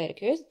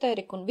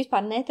ezotērika un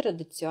vispār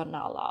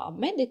netradicionālā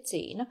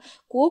medicīna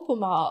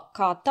kopumā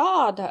kā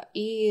tāda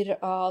ir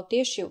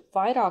tieši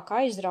vairāk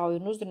aizrauja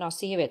un uzrunā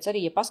sievietes.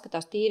 Arī, ja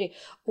paskatās tīri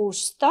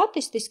uz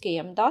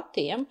statistiskajiem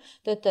datiem,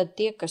 tad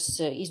tie, kas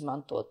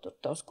izmanto tur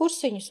tos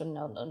kursiņus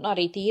un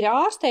arī tīri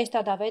ārstējas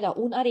tādā veidā,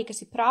 un arī,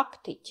 kas ir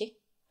praktiķi,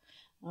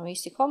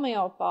 visi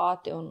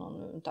homeopāti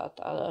un tā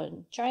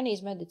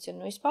Chinese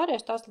medicina,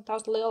 vispārējās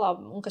tās lielā,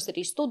 un kas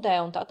arī studē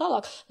un tā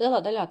tālāk, lielā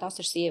daļā tās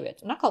ir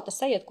sievietes. Un atkal tas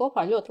sajiet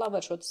kopā ļoti labi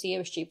ar šo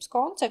sievišķības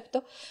konceptu,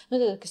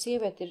 ka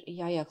sieviete ir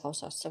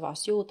jāieklausās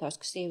savās jūtās,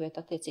 ka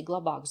sieviete attiecīgi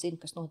labāk zina,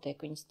 kas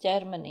notiek viņas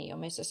ķermenī, jo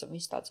mēs esam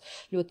visi tāds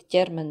ļoti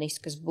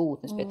ķermeniskas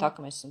būtnes, pie tā,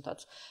 ka mēs esam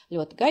tāds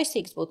ļoti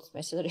gaisīgas būtnes,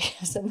 mēs arī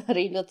esam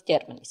arī ļoti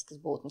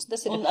ķermeniskas būtnes.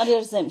 Tas ir, un arī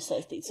ar zemi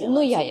saistīts.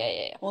 Jā.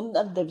 Un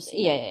ar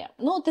debesīm. Jā.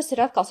 Tas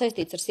ir atkal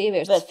saistīts ar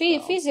sieviešu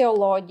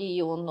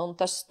fizioloģiju, un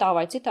tas tā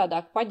vai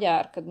citādāk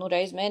paģēra, kad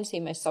reiz mēnesī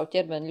mēs savu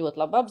ķermeni ļoti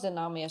labi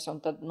apzināmies, un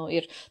tad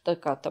ir,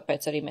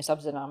 tāpēc arī mēs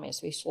apzināmies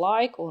visu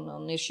laiku,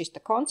 un ir šis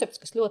koncepts,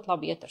 kas ļoti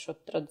labi iet ar šo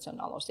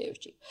tradicionālo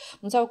sievišķību.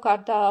 Un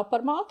savukārt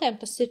par mātēm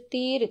tas ir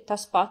tīri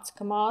tas pats,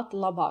 ka māte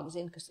labāk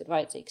zina, kas ir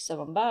vajadzīgs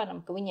savam bērnam,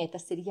 ka viņai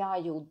tas ir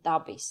jājūt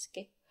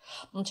dabiski.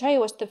 Un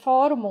šajos te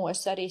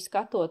fórumos arī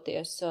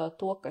skatoties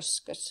to,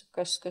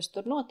 kas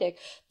tur notiek,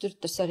 tur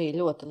tas arī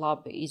ļoti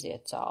labi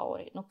iziet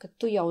cauri. Ka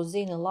tu jau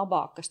zini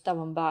labāk, kas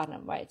tavam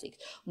bērnam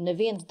vajadzīgs. Un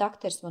neviens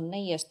dakters man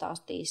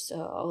neiestāstīs,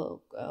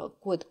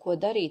 ko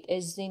darīt.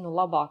 Es zinu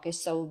labāk,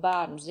 es savu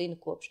bērnu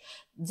zinu kopš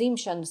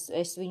dzimšanas,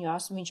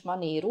 viņš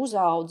manī ir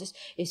uzaudzis,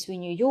 es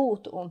viņu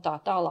jūtu un tā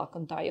tālāk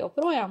un tā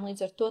joprojām.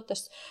 Līdz ar to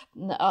tas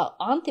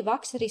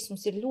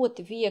antivakserisms ir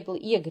ļoti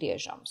viegli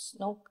iegriežams.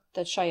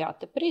 Tad šajā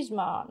te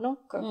prizmā,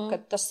 ka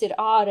tas ir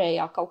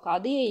ārējā kaut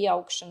kāda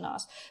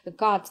iejaukšanās, ka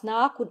kāds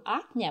nāk un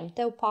atņem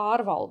tev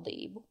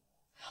pārvaldību.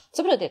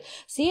 Saprotiet,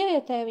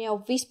 sievietēm jau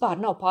vispār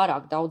nav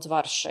pārāk daudz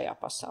varas šajā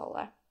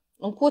pasaulē.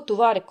 Un ko tu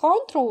vari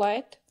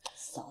kontrolēt?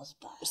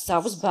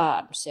 Savus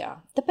bērnus, jā.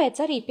 Tāpēc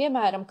arī,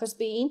 piemēram, kas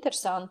bija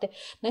interesanti,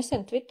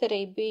 nesen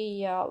Twitterī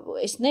bija,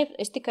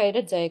 es tikai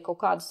redzēju kaut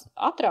kādas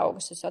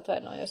atraugas, es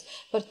atvainojos,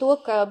 par to,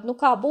 ka,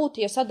 kā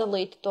būtu, ja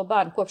sadalītu to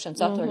bērnu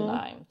kopšanas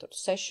atvaļinājumu, tur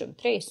 6 un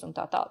 3 un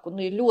tā tālāk.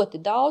 Un ir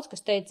ļoti daudz,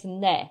 kas teica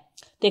nē.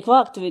 Tiek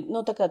vākti,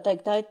 tā kā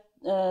teikt, tā ir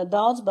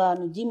daudz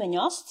bērnu ģimeņu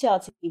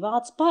asociācija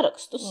vāc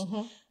parakstus.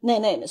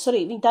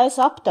 Viņi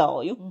taisa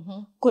aptauju,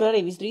 kur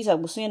arī visdrīzāk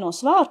būs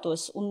vienos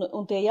vārtos,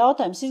 un tie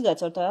jautājums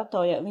izgāja caur tā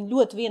aptaujā, viņi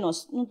ļoti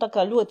vienos, tā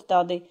kā ļoti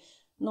tādi,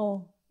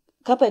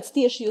 kāpēc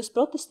tieši jūs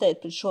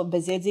protestējat pret šo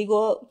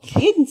bezjēdzīgo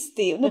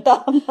iniciatīvu? Tā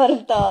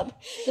apmēram tāda.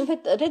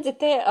 Bet, redzi,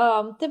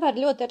 te var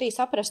ļoti arī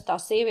saprast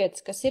tās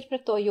sievietes, kas ir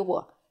pret to,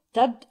 jo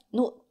tad,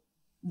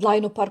 lai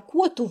par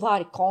ko tu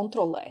vari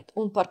kontrolēt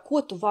un par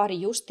ko tu vari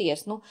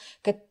justies,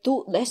 ka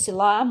tu esi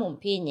lēmumu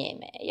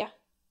pieņēmēja.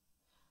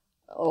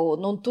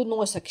 Un tu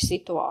nosaki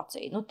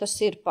situāciju. Tas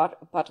ir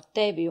par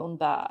tevi un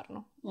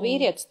bērnu.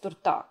 Vīrietis tur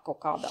tā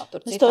kaut kādā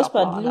tur citā plānā. Es to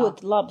vispār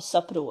ļoti labi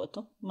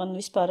saprotu. Man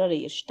vispār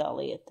arī ir šitā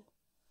lieta.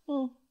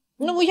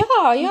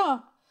 Jā.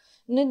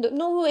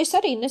 Es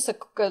arī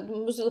nesaku, ka...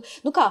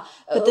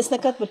 Bet es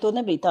nekad par to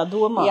nebiju tā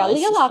domājis. Jā,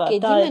 lielākie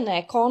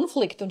ģimenē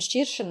konflikti un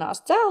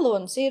šķiršanās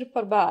cēlonis ir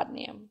par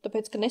bērniem.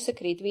 Tāpēc, ka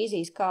nesakrīt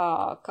vīzijas,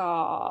 kā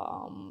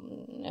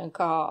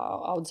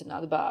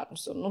audzināt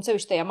bērnus. Un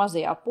sevišķi tajā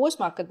mazajā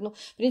posmā, kad,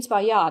 principā,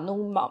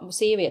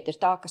 sieviete ir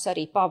tā, kas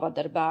arī pavada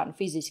ar bērnu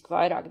fiziski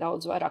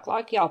daudz vairāk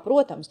laika. Jā,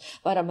 protams,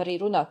 varam arī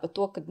runāt par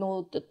to, ka,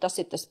 tas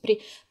ir tas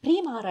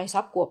primārais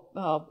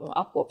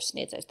apkopes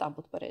sniedzējs, tā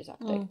būtu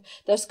pareizāk teikt.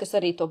 Tas, kas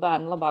arī to bērnu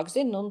labāk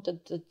zina,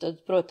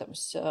 tad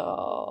protams,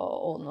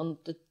 un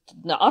tad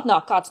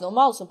atnāk kāds no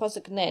malas un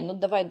pasaka, nē,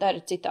 vai dari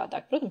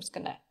citādāk. Protams,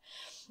 ka nē.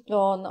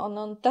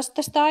 Un tas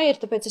tā ir,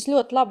 tāpēc es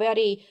ļoti labi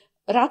arī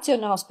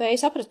racionāli spēju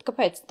saprast,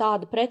 kāpēc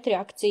tāda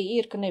pretreakcija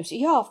ir, ka nevis,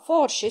 jā,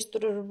 forši,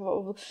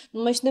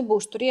 es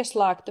nebūšu tur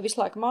ieslēgta visu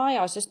laiku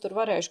mājās, es tur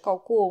varēšu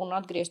kaut ko un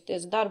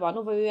atgriezties darbā,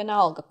 vai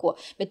vienalga ko.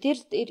 Bet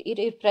ir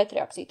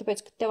pretreakcija, tāpēc,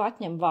 ka tev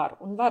atņem varu,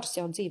 un varas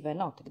jau dzīvē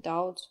nav tik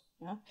daudz.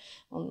 Ja?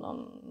 Un,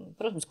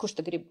 protams, kurš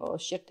te grib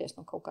šķirties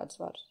no kaut kādas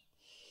varas?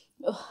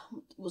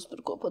 Būs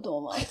par ko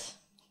padomāt.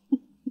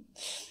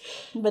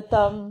 Bet,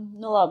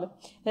 labi.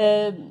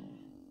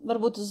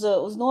 Varbūt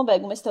uz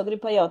nobeigumu es tev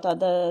gribu pajautāt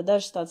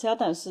dažas tādas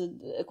jautājumas,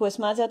 ko es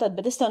mēdzu jautāt,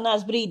 bet es tev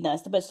neesmu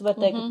brīdinājis, tāpēc tu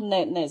vari teikt,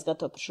 ka neesi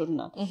gatava par šo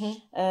runāt.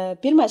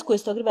 Pirmais, ko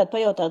es tev gribētu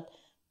pajautāt,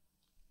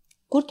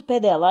 kur tu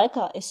pēdējā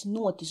laikā esi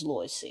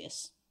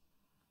notizlojusies?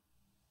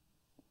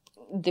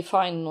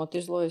 Define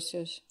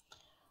notizlojusies.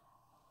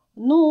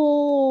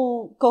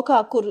 Kaut kā,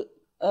 kur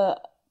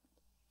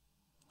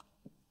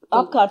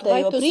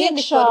apkārtējo priekšā... Vai tu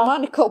zini par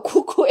mani kaut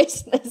ko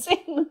es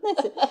nezinu?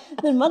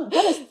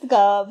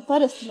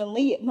 Parasti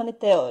man ir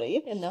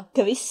teorija,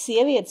 ka visas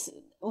sievietes,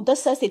 un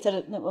tas saistīts ar...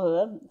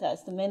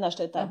 es tam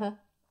mēģināšu teikt tā.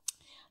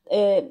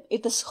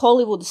 Ir tas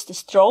Hollywoodas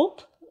tas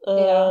trope,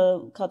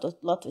 kā to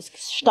latviski,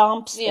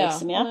 štamps,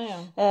 teiksim,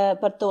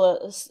 par to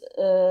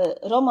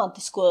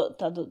romantisko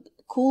tādu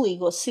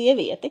kulīgo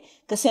sievieti,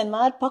 kas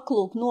vienmēr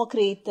paklūp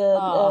nokrīt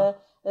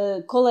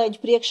kolēģi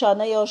priekšā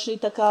nejauši,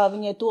 tā kā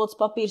viņai tolts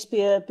papīrs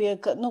pie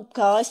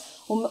kājas,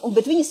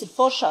 bet viņas ir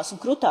foršās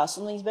un krutās,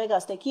 un viņas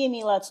beigās tiek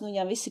iemīlētas, un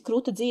viņām viss ir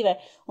kruta dzīvē.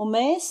 Un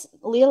mēs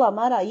lielā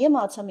mērā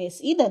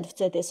iemācāmies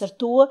identificēties ar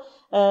to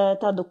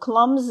tādu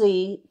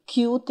clumsy,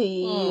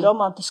 cutie,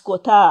 romantisko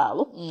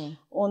tēlu.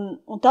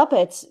 Un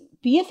tāpēc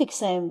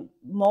piefiksējam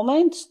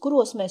momentus,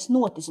 kuros mēs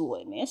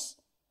notizlojamies.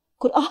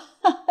 Kur,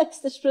 es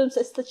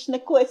taču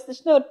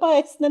nevaru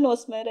paēst,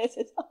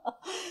 nenosmērēsies.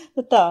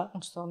 Tā.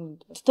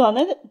 Tu tā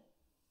nedari?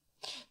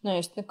 Nē,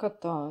 es nekad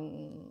tā,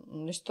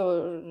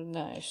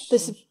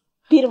 Tas ir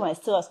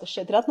pirmais cilvēks, kas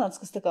šeit ir atnācis,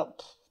 kas tā kā...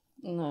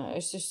 Nē,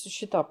 es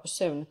šitā pa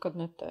sevi nekad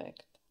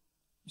neteiktu.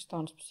 Es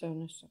tādas pa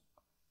sevi nesaku.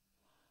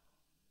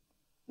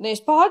 Es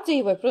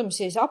pārdzīvoju,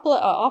 protams, ja es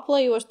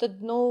aplējos, tad,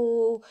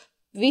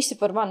 visi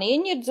par mani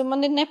ieņirdz un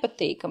man ir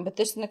nepatīkam, bet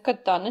es nekad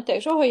tā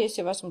neteikšu, ja es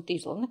jau esmu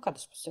tīzla, nekad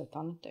es par sevi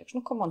tā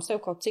neteikšu. Kā man sev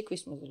kaut cik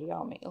vismaz ir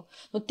jāmīl.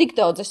 Tik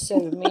daudz es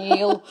sevi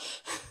mīlu.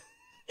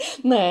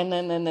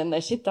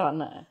 Nē, šitā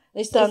nē.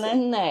 Es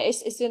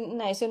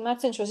vienmēr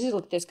cenšos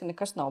izlikties, ka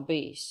nekas nav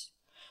bijis.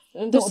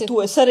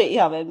 To es arī,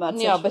 vienmēr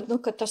cenšos. Jā, bet,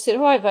 ka tas ir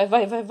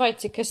vai,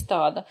 cik es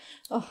tāda.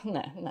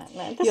 Nē,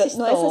 tas ir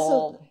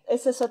stoli.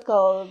 Es esmu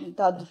atkal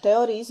tādu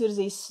teoriju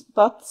izvirzījis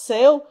pat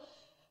sev,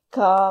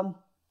 ka...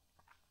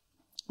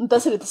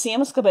 Tas ir tas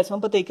iemesls, kāpēc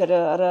man patīk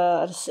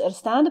ar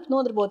stand-up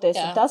nodarboties,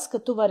 ir tas, ka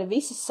tu vari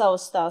visas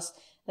savas tās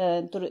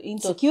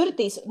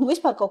insecurities,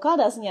 vispār kaut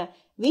kādā ziņā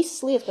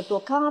visas lietas par to,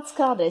 kāds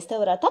kādreiz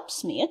tev varētu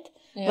apsmiet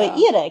vai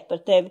ierēkt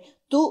par tevi,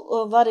 tu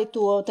vari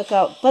to tā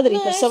kā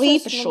padarīt par savu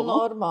īpašumu. Es esmu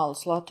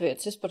normāls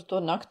latvietis, es par to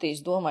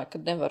naktīs domāju,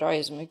 kad nevaru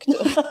aizmigt.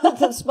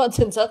 Tad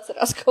smadzenes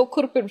atcerās kaut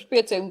kur pirms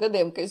 5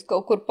 gadiem, ka es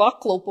kaut kur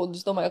paklupu un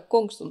es domāju,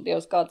 kungs un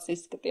Dievs, kāds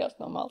izskatījās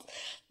no malas.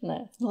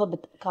 Nē. Labi,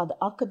 bet kāda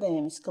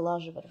akadēmiska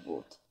laža var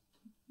būt?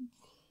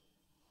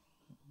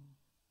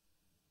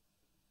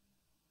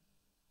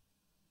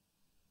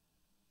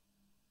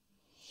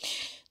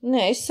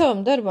 Nē, es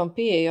savam darbam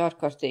pieeju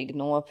ārkārtīgi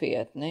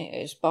nopietni.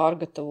 Es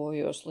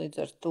pārgatavojos līdz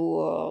ar to,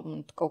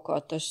 kaut kā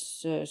tas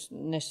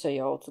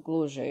nesajaucu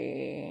gluži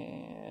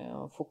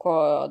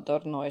Foucault,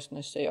 Adorno es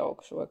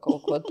nesajaukšu vai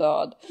kaut ko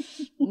tādu.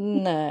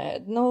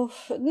 Nē,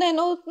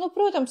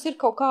 protams, ir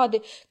kaut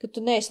kādi, ka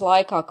tu neesi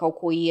laikā kaut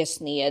ko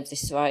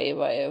iesniedzis vai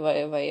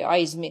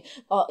aizmi.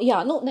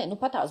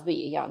 Patās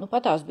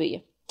bija.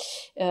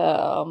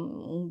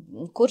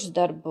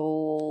 Kursdarbu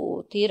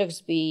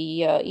tīraksts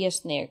bija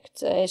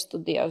iesniegts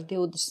studijās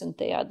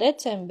 20.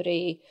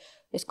 decembrī,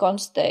 es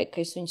konstatēju,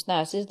 ka es viņus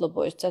neesmu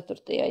izlabojis 4.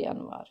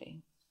 janvārī.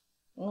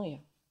 Nu, jā.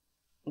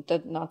 Un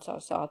tad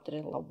nācās ātri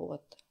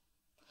labot.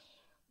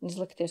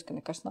 Izlikties, ka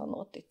nekas nav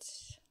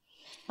noticis.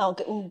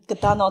 Un ka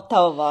tā nav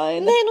tava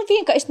vaina. Nē, nu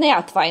vienkārši es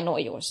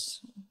neatvainojos.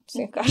 Es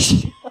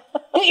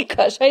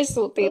vienkārši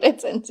aizsūtīju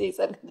recenzijas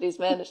ar gandrīz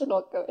mēnešu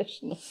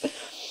nokavēšanu.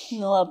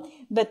 Nu, labi.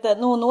 Bet,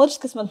 un otrs,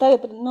 kas man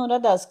tagad,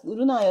 radās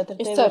runājot ar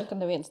tevi. Es ceru, ka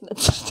neviens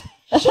nedzird.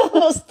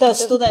 Tas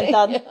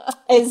studentā,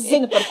 es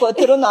zinu, par ko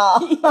tu runā.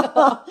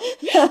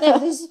 Nē,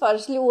 es vispār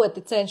es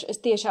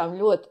tiešām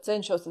ļoti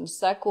cenšos un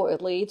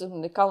sekoju līdzi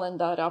un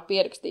kalendārā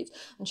pierakstīts.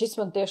 Un šis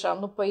man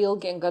tiešām, pa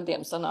ilgiem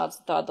gadiem sanāca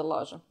tāda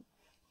laža.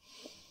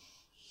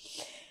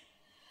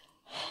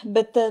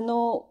 Bet,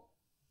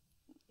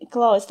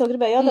 Klau, es tev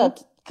gribēju jautāt,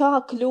 kā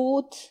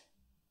kļūt,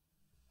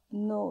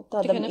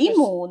 tādam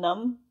imūnam?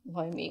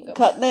 Laimīgam.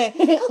 Kā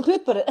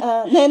kļūt par,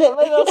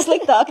 vai vēl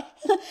sliktāk,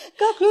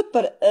 kā kļūt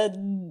par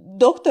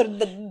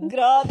doktora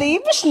grāda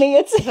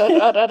īpašnieci?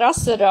 Ar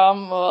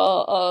asarām,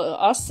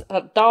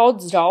 ar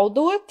daudz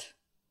raudot,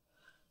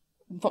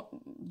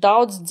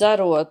 daudz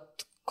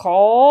dzerot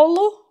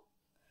kolu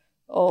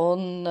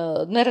un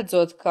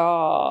neredzot, kā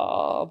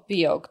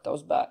pieaug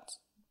tavs bērns.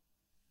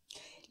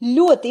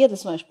 Ļoti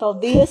iedvesmojuši,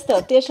 paldies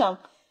tev, tiešām,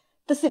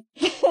 tas ir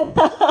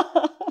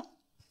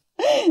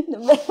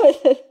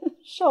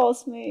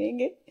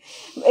šausmīgi.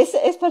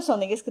 Es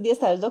personīgi, kad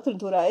iestājos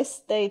doktorantūrā,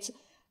 es teicu,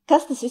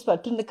 kas tas vispār,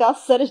 tur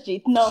nekas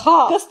sarežģīti nav.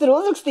 Kas tur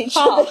uzrakstīts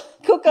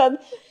kaut kādu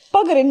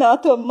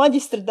pagarināto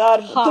maģistra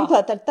darbu.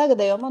 Turklāt ar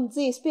tagadējo manu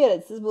dzīves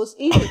pieredzi, tas būs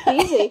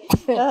easy,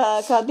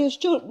 kā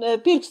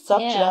 2 pirkstus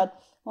apšķirāt.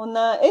 Un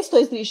es to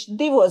izdarīšu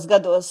 2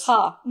 gados,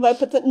 vai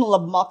pat,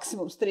 labi,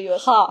 maksimums 3.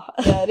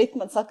 Jā,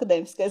 ritmans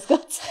akadēmiskais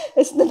gads.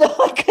 Es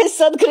nedomāju, ka es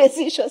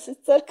atgriezīšos. Es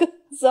ceru, ka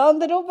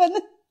Zanda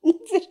Rubene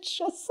nedzird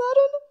šo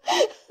sarunu.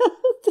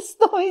 Tas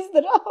nav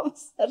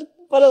izdarāms.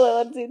 Paralēli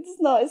ar dzīvi, tas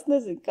nav, es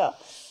nezinu kā.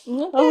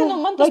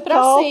 Man tas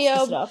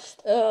prasīja,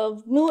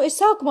 es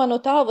sākumā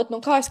no tā,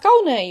 kā es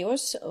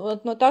kaunējos,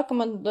 no tā,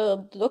 ka man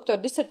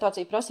doktora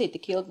disertācija prasīja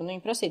tik ilgi,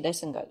 viņa prasīja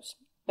 10 gadus.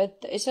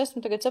 Bet es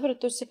esmu tagad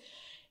sapratusi,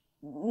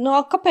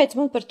 kāpēc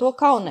man par to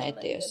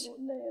kaunēties?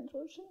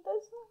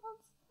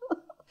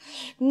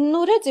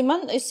 Redzi,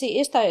 es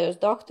iestājos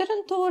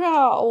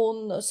doktorantūrā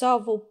un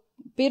savu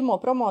pirmo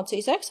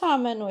promocijas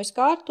eksāmenu es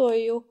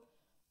kārtoju,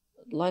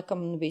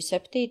 laikam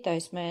bija 7.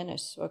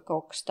 mēnesis vai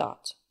kaut kas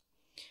tāds.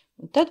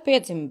 Un tad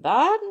piedzima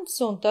bērns,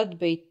 un tad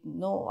bija,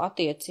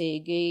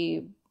 attiecīgi,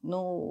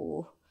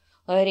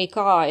 lai arī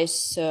kā es,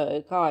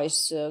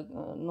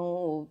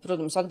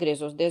 protams,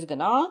 atgriezos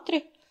diezgan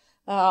ātri,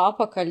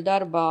 apakaļ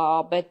darbā,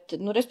 bet,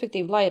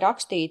 respektīvi, lai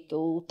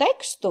rakstītu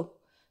tekstu,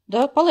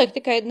 paliek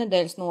tikai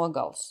nedēļas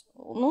nogals.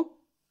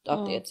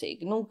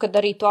 Attiecīgi. Kad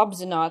arī tu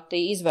apzināti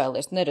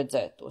izvēlies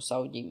neredzēt to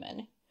savu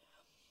ģimeni.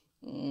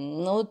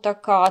 Tā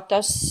kā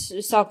tas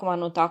sākumā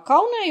no tā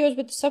kaunējos,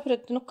 bet es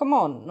sapratu, come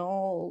on,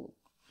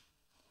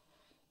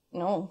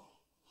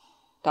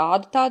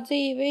 tāda tā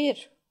dzīve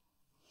ir.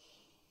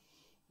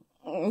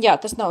 Jā,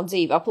 tas nav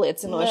dzīve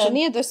apliecinoši un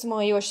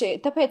iedvesmojoši,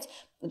 tāpēc,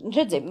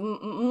 redzi,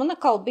 man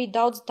atkal bija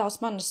daudz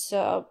tās manas,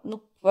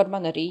 var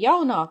man arī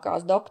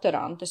jaunākās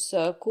doktorantes,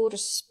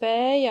 kuras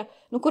spēja,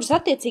 kuras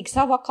attiecīgi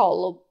savu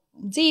atkal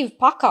dzīvi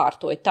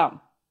pakārtoja tam.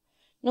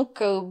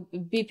 Ka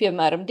bija,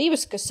 piemēram, 2,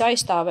 kas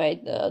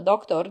aizstāvēja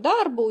doktora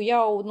darbu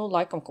jau,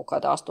 laikam kaut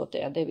kādā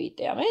 8.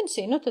 9.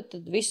 mēnesī, tad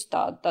visu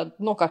tā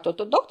nokārtot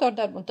to doktora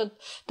darbu, un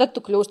tad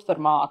tu kļūst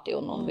par māti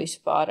un visu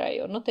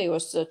pārējo.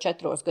 Tajos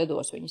 4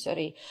 gados viņas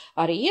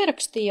arī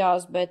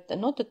ierakstījās, bet,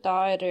 tad tā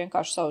ir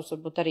vienkārši savs,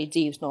 varbūt arī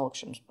dzīves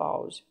nolikšanas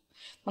pauzi.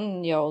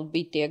 Man jau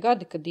bija tie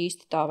gadi, kad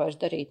īsti tā vairs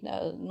darīt,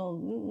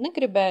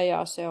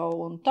 negribējās jau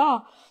un tā.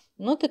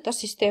 Tad tas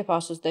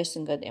izstiepās uz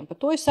 10 gadiem. Par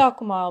to es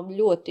sākumā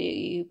ļoti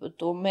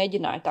to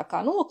mēģināju tā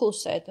kā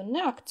noklusēt un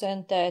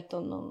neakcentēt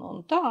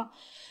un tā.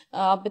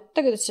 Bet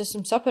tagad es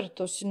esmu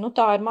sapratusi,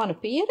 tā ir mana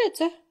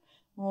pieredze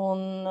un,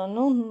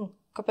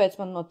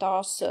 kāpēc man no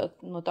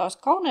tās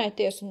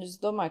kaunēties. Un es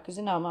domāju, ka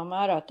zināmā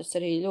mērā tas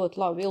arī ļoti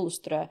labi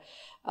ilustrē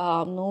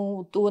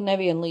to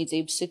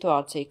nevienlīdzības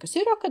situāciju, kas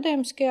ir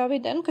akadēmiskajā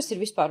vidē, kas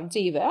ir vispār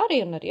dzīvē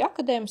arī un arī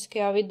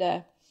akadēmiskajā vidē,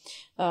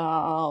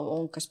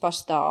 un kas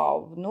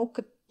pastāv,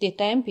 ka tie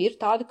tempi ir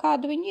tādi,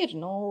 kādi viņi ir.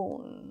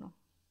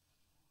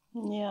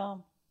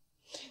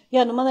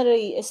 Jā, man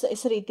arī,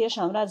 es arī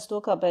tiešām redzu to,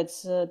 kāpēc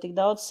tik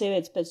daudz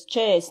sievietes pēc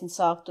 40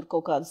 sāk tur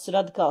kaut kādas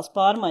radikālas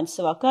pārmaiņas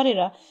savā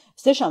karjerā.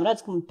 Es tiešām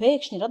redzu, ka man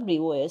pēkšņi ir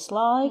atbrīvojies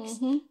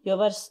laiks, jo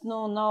vairs,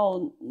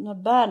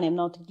 ar bērniem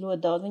nav tik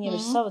ļoti daudz, viņiem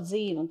ir sava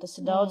dzīve, un tas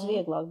ir daudz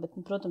vieglāk, bet,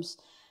 protams,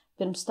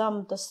 pirms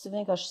tam tas ir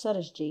vienkārši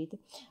sarežģīti.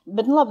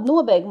 Bet, labi,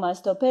 nobeigumā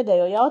es tev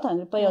pēdējo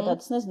jautājumu gribu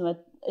pajautāt, es nezinu, vai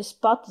es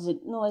pati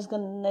zinu, es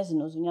gan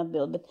nezinu uz viņu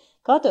atbildi, bet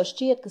kā tev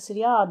šķiet, kas ir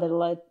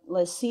jādara,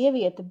 lai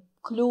sieviete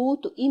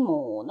kļūtu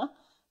imūna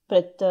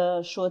pret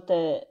šo te,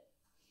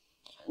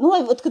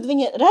 kad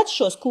viņa redz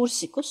šos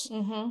kursikus,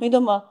 viņa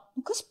domā,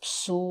 kas par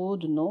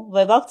sūdu,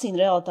 vai vakcīnu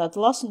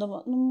realitāti lasa un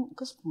domā,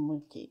 kas par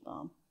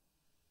muļķībām?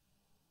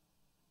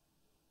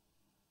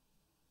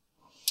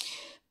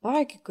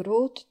 Baigi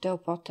grūti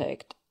tev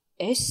pateikt.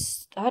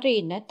 Es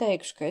arī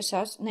neteikšu, ka es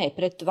esmu,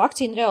 pret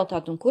vakcīnu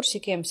realitāti un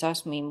kursikiem es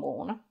esmu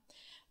imūna.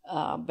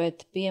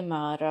 Bet,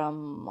 piemēram,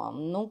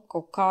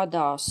 kaut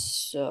kādās,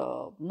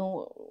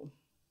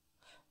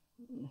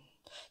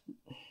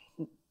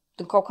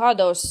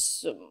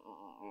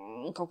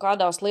 kaut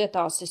kādās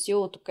lietās es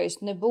jūtu, ka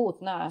es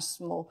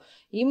neesmu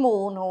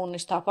imūna, un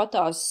es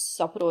tāpatās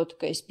saprotu,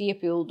 ka es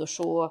piepildu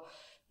šo,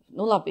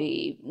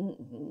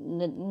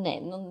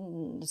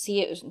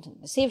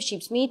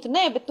 sievišķības mītu,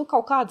 bet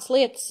kaut kādas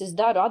lietas es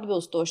daru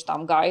atbilstoši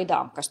tām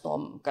gaidām,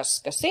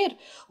 kas ir,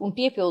 un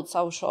piepildu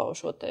savu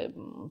šo te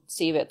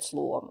sievietes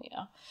lomu,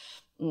 ja.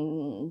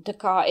 Tā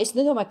kā es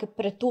nedomāju, ka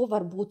pret to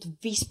var būt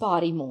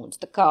vispār imūns.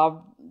 Tā kā,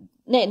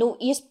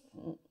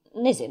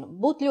 nezinu,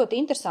 būtu ļoti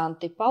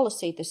interesanti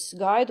palasīt, es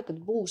gaidu, kad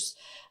būs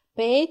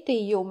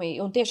pētījumi,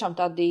 un tiešām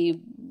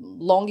tādi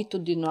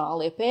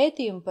longitudinālie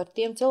pētījumi par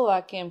tiem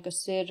cilvēkiem,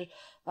 kas ir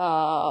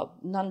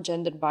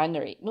non-gender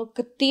binary.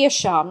 Ka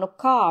tiešām,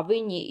 kā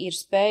viņi ir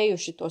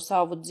spējuši to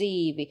savu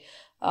dzīvi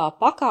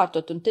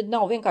pakārtot, un tad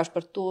nav vienkārši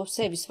par to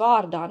sevis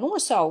vārdā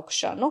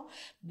nosaukšanu,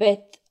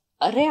 bet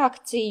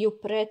reakciju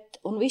pret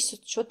un visu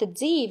šo te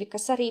dzīvi,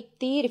 kas arī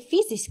tīri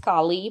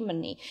fiziskā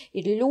līmenī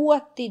ir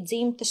ļoti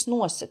dzimtes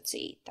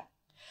nosacīta.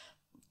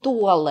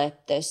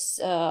 Toaletes,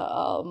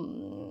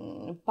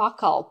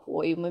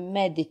 pakalpojumi,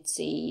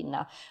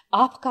 medicīna,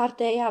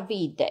 apkārtējā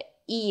vide,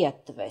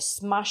 ietves,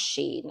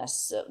 mašīnas,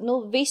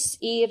 viss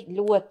ir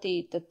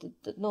ļoti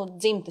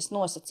dzimtes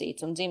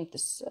nosacīts un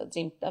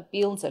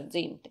pilns ar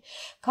dzimti.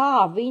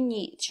 Kā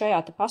viņi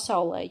šajā te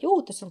pasaulē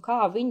jūtas un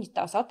kā viņi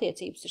tās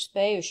attiecības ir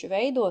spējuši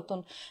veidot,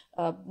 un,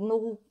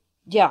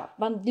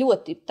 man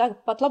ļoti,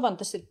 pat labam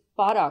tas ir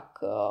pārāk,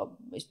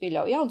 es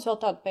pieļauju jauns vēl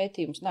tādu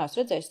pētījumus,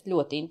 neesmu redzējis,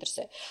 ļoti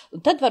interesē. Un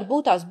tad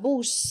varbūt tās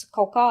būs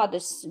kaut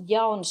kādas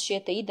jaunas šie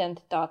te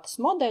identitātes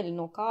modeļi,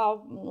 no kā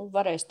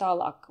varēs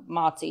tālāk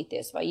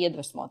mācīties vai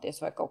iedvesmoties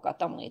vai kaut kā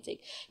tam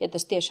līdzīgi. Ja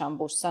tas tiešām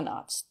būs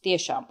sanācis,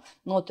 tiešām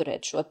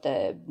noturēt šo te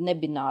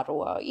nebināro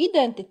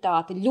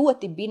identitāti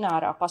ļoti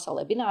binārā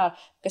pasaulē, bināra,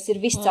 kas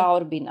ir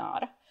viscaur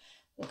bināra.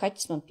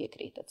 Kaķis man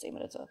piekrīt, acīm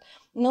redzot.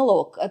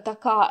 Lūk, tā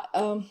kā...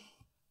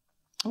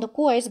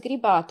 ko es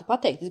gribētu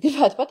pateikt? Es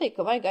gribētu pateikt,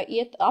 ka vajag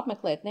iet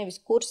apmeklēt nevis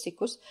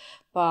kursikus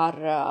par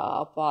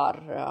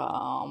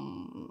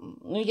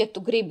ja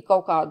tu gribi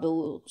kaut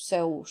kādu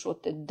sev šo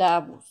te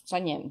devu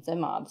saņemt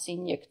zemādas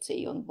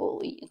injekciju un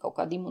kaut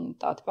kādu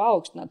imunitāti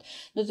paaugstināt,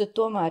 tad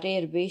tomēr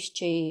ir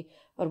bišķi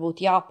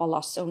varbūt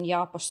jāpalasa un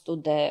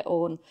jāpastudē,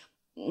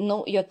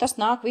 jo tas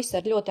nāk viss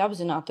ar ļoti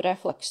apzinātu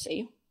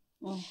refleksiju.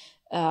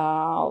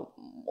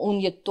 Un,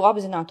 ja tu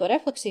apzināto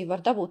refleksiju var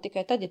dabūt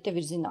tikai tad, ja tev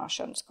ir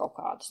zināšanas kaut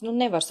kādas.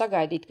 Nevar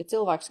sagaidīt, ka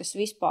cilvēks, kas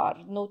vispār,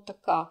 tā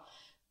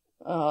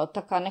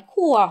kā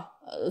neko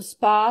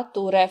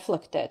spētu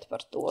reflektēt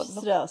par to.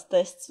 Reāls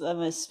tests, vai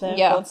mēs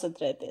spējam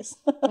koncentrēties.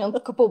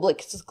 Ka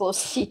publikas uz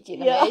klusu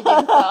ķiķina,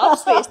 mēģina tā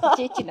apspiesti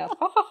ķiķināt.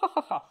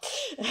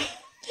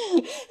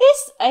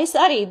 Es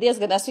arī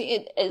diezgan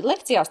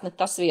lekcijās ne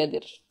tas viedi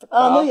ir.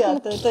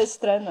 Tu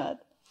esi trenēta.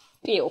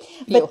 Pīl.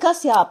 Bet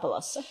kas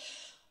jāpalasa?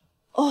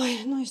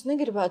 Es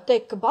negribētu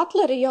teikt, ka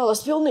Butleri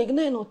jālasa pilnīgi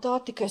tā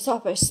tikai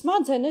sāpēs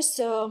smadzenes.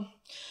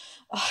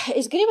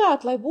 Es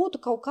gribētu, lai būtu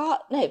kaut kā,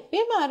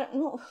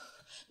 piemēram,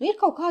 ir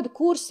kaut kādi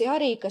kursi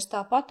arī, kas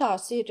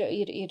tāpatās ir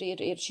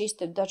šīs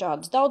te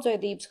dažādas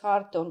daudzveidības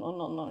harta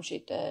un šī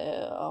te,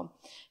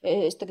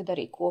 es tagad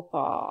arī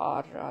kopā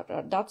ar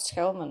Datas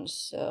Helmanas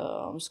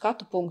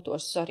skatu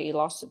punktos arī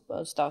lasu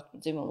stāstu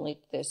par dzimumu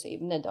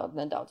līdztiesību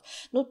nedaudz.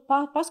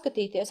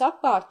 Paskatīties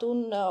apkārt un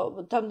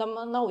tam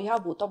nav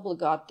jābūt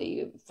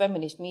obligāti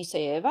feminismu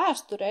īsajai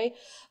vēsturei,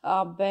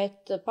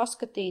 bet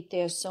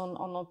paskatīties un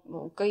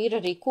ka ir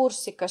arī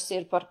kursi, kas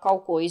ir par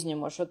kaut ko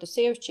izņemošo te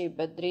sievišķību,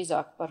 bet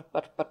drīzāk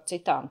par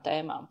citām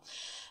tēmām.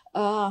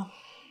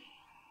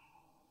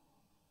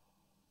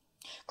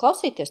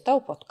 Klausīties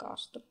tavu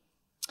podcastu.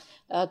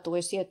 To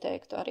es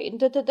ieteiktu arī.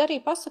 Tad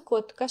arī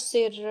pasakot, kas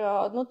ir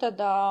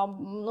tādā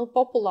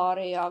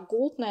populārajā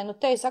gultnē.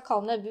 Te es atkal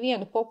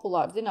nevienu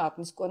populāru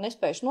zinātnisko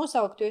nespējuši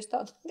nosaukt, jo es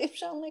tādu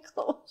tiešām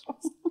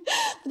neklausos.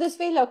 Bet es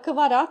pieļauju, ka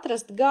var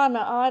atrast gan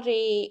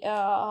arī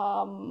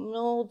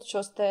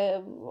šos te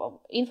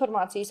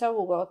informācijas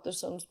avotus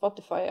un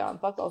Spotifyā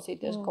un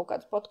paklausīties kaut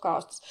kādus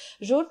podkastus.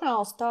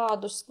 Žurnāls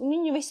tādus,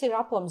 viņi visi ir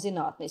aplam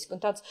zinātniski.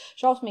 Un tāds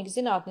šausmīgs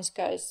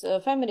zinātniskais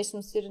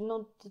feminisms ir,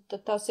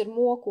 tās ir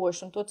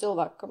mokoši un to cilvēku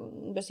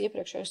bez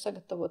iepriekšējas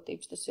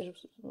sagatavotības, tas ir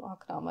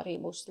aknām arī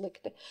būs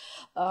slikti.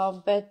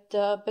 Bet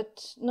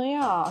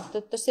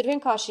tas ir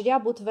vienkārši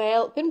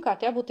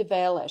pirmkārt jābūt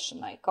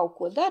vēlēšanai kaut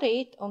ko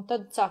darīt, un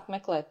tad sākt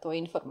meklēt to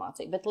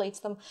informāciju. Bet lai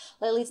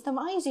līdz tam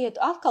aizietu,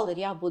 atkal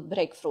ir jābūt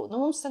breakthrough.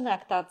 Mums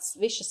sanāk tāds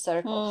vicious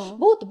circle.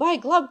 Būtu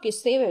baigi labi, ka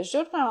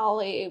sieviešu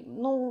žurnāli,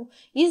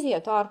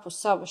 izietu ārpus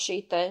sava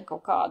šī te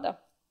kaut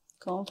kāda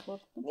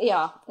komforta.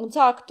 Jā, un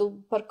sāktu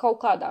par kaut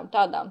kādām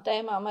tādām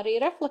tēmām arī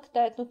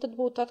reflektēt, tad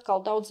būtu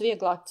atkal daudz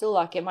vieglāk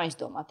cilvēkiem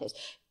aizdomāties.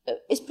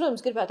 Es,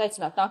 protams, gribētu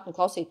aicināt nākt un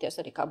klausīties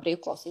arī kā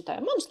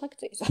brīvklausītājiem manas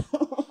lekcijas.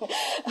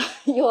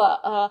 Jo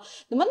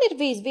man ir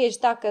bijis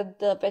bieži tā, ka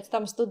pēc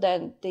tam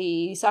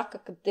studenti saka,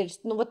 ka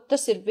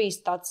tas ir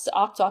bijis tāds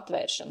acu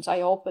atvēršanas,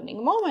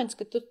 eye-opening moments,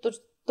 ka tu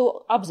to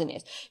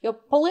apzinies. Jo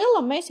pa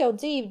lielam mēs jau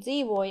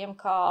dzīvojam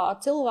kā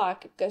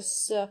cilvēki,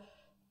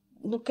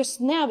 kas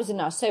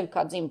neapzinās sevi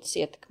kā dzimtas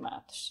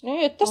ietekmētas.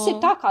 Tas ir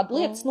tā, kāda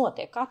lietas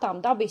notiek, kā tām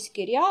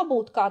dabiski ir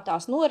jābūt, kā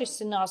tās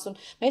norisinās, un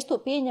mēs to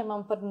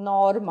pieņemam par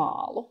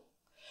normālu.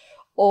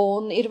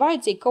 Un ir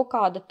vajadzīga kaut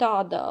kāda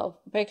tāda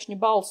pēkšņi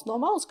balss no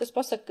malas, kas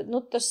pasaka,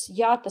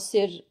 tas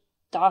ir,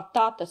 tā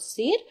tas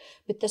ir,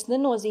 bet tas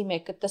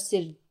nenozīmē, ka tas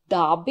ir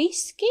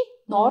dabiski,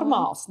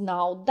 normāls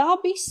nav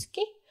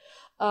dabiski,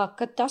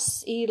 ka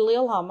tas ir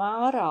lielā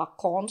mērā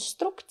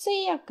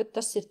konstrukcija, ka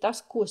tas ir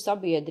tas, ko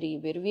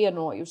sabiedrība ir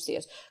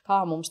vienojusies, kā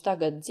mums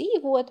tagad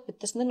dzīvot,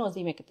 bet tas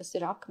nenozīmē, ka tas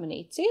ir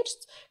akmenī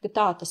cirsts, ka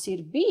tā tas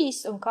ir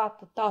bijis un kā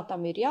tā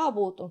tam ir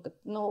jābūt un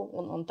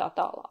tā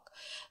tālāk.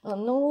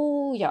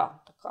 Jā,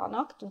 tā kā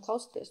nakt un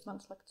klausieties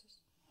manas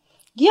lekcijas.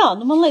 Jā,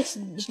 man liekas,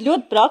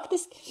 ļoti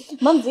praktiski.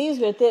 Man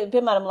dzīves bija,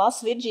 piemēram,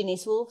 lasa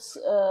Virģīnijas Vulfs,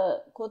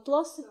 ko tu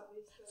lasi?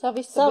 Savu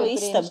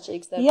istabu.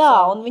 Jā,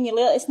 un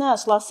es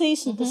neesmu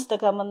lasījis, un tas tā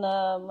kā man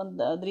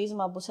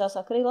drīzumā būs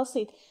jāsāk arī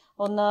lasīt.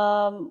 Un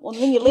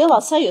viņi ir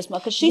lielā sajūsmā,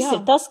 ka šis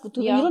ir tas, ka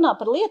tu runā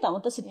par lietām,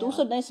 un tas ir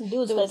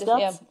 1920.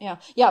 gads.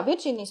 Jā,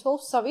 Virģīnijas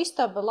Vulfs Savu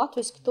istabu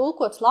latviski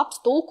tulkots, labs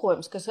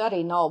tulkojums, kas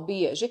arī nav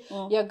bieži.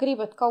 Ja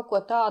gribat kaut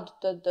ko tādu,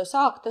 tad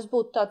sākt, tas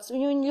būtu tāds,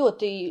 viņi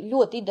ļoti,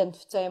 ļoti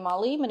identificējumā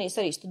līmenī, es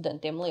arī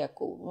studentiem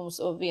lieku,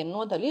 mums vienu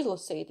nodaļu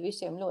izlasīt,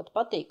 visiem ļoti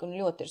patīk un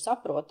ļoti ir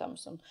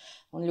saprotams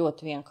un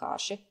ļoti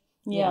vienkārši.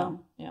 Jā,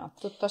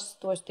 to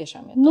es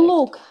tiešām ieteiktu.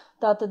 Lūk,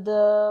 tātad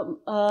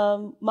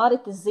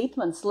Maritas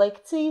Zitmanas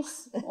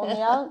lekcijas,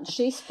 un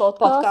šis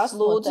podcasts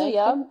lūdzu,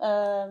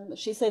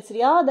 šīs lietas ir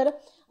jādara,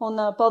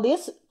 un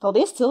paldies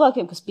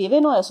cilvēkiem, kas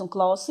pievienojās un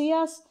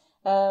klausījās,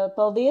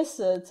 paldies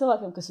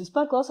cilvēkiem, kas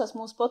vispār klausās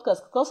mūsu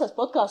podcastu, ka klausās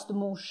podcastu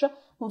Muša,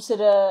 mums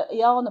ir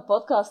jauna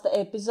podkasta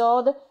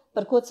epizode,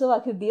 par ko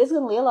cilvēki ir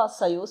diezgan lielā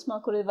sajūsmā,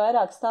 kur ir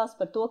vairāk stāsts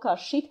par to, kā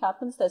shit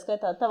happens, tā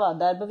skaitā tavā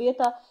darba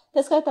vietā, tā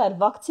skaitā ar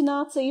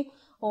vakcināciju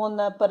un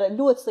par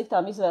ļoti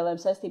sliktām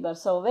izvēlēm saistībā ar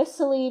savu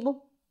veselību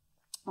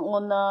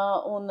un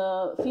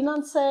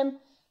finansēm.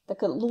 Tā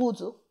kā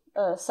lūdzu,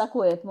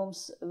 sekojiet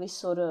mums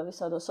visur,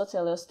 visādos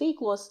sociālajos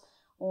tīklos,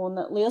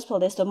 un liels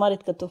paldies tev,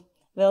 Marita, ka tu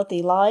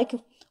veltīji laiku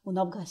un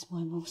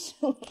apgaismoji mūs.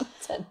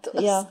 Centos.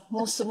 Jā,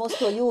 mūsu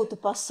to jūtu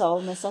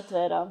pasauli, mēs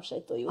atvērām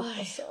šeit to jūtu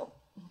pasauli.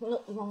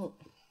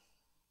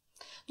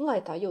 Lai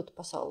tā jūtu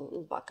pasauli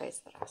labāk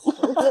aizvarās.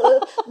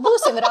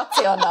 Būsim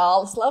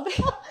racionālis, labi?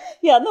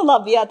 Jā,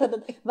 labi, tad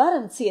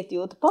varam ciet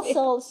jūtu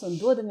pasaules un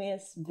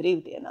dodamies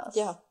brīvdienās.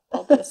 Jā,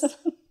 paldies.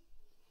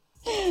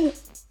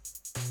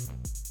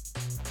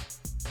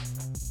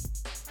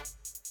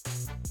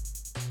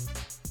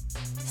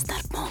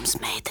 Starp mums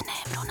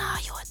meitenēm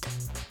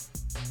runājot.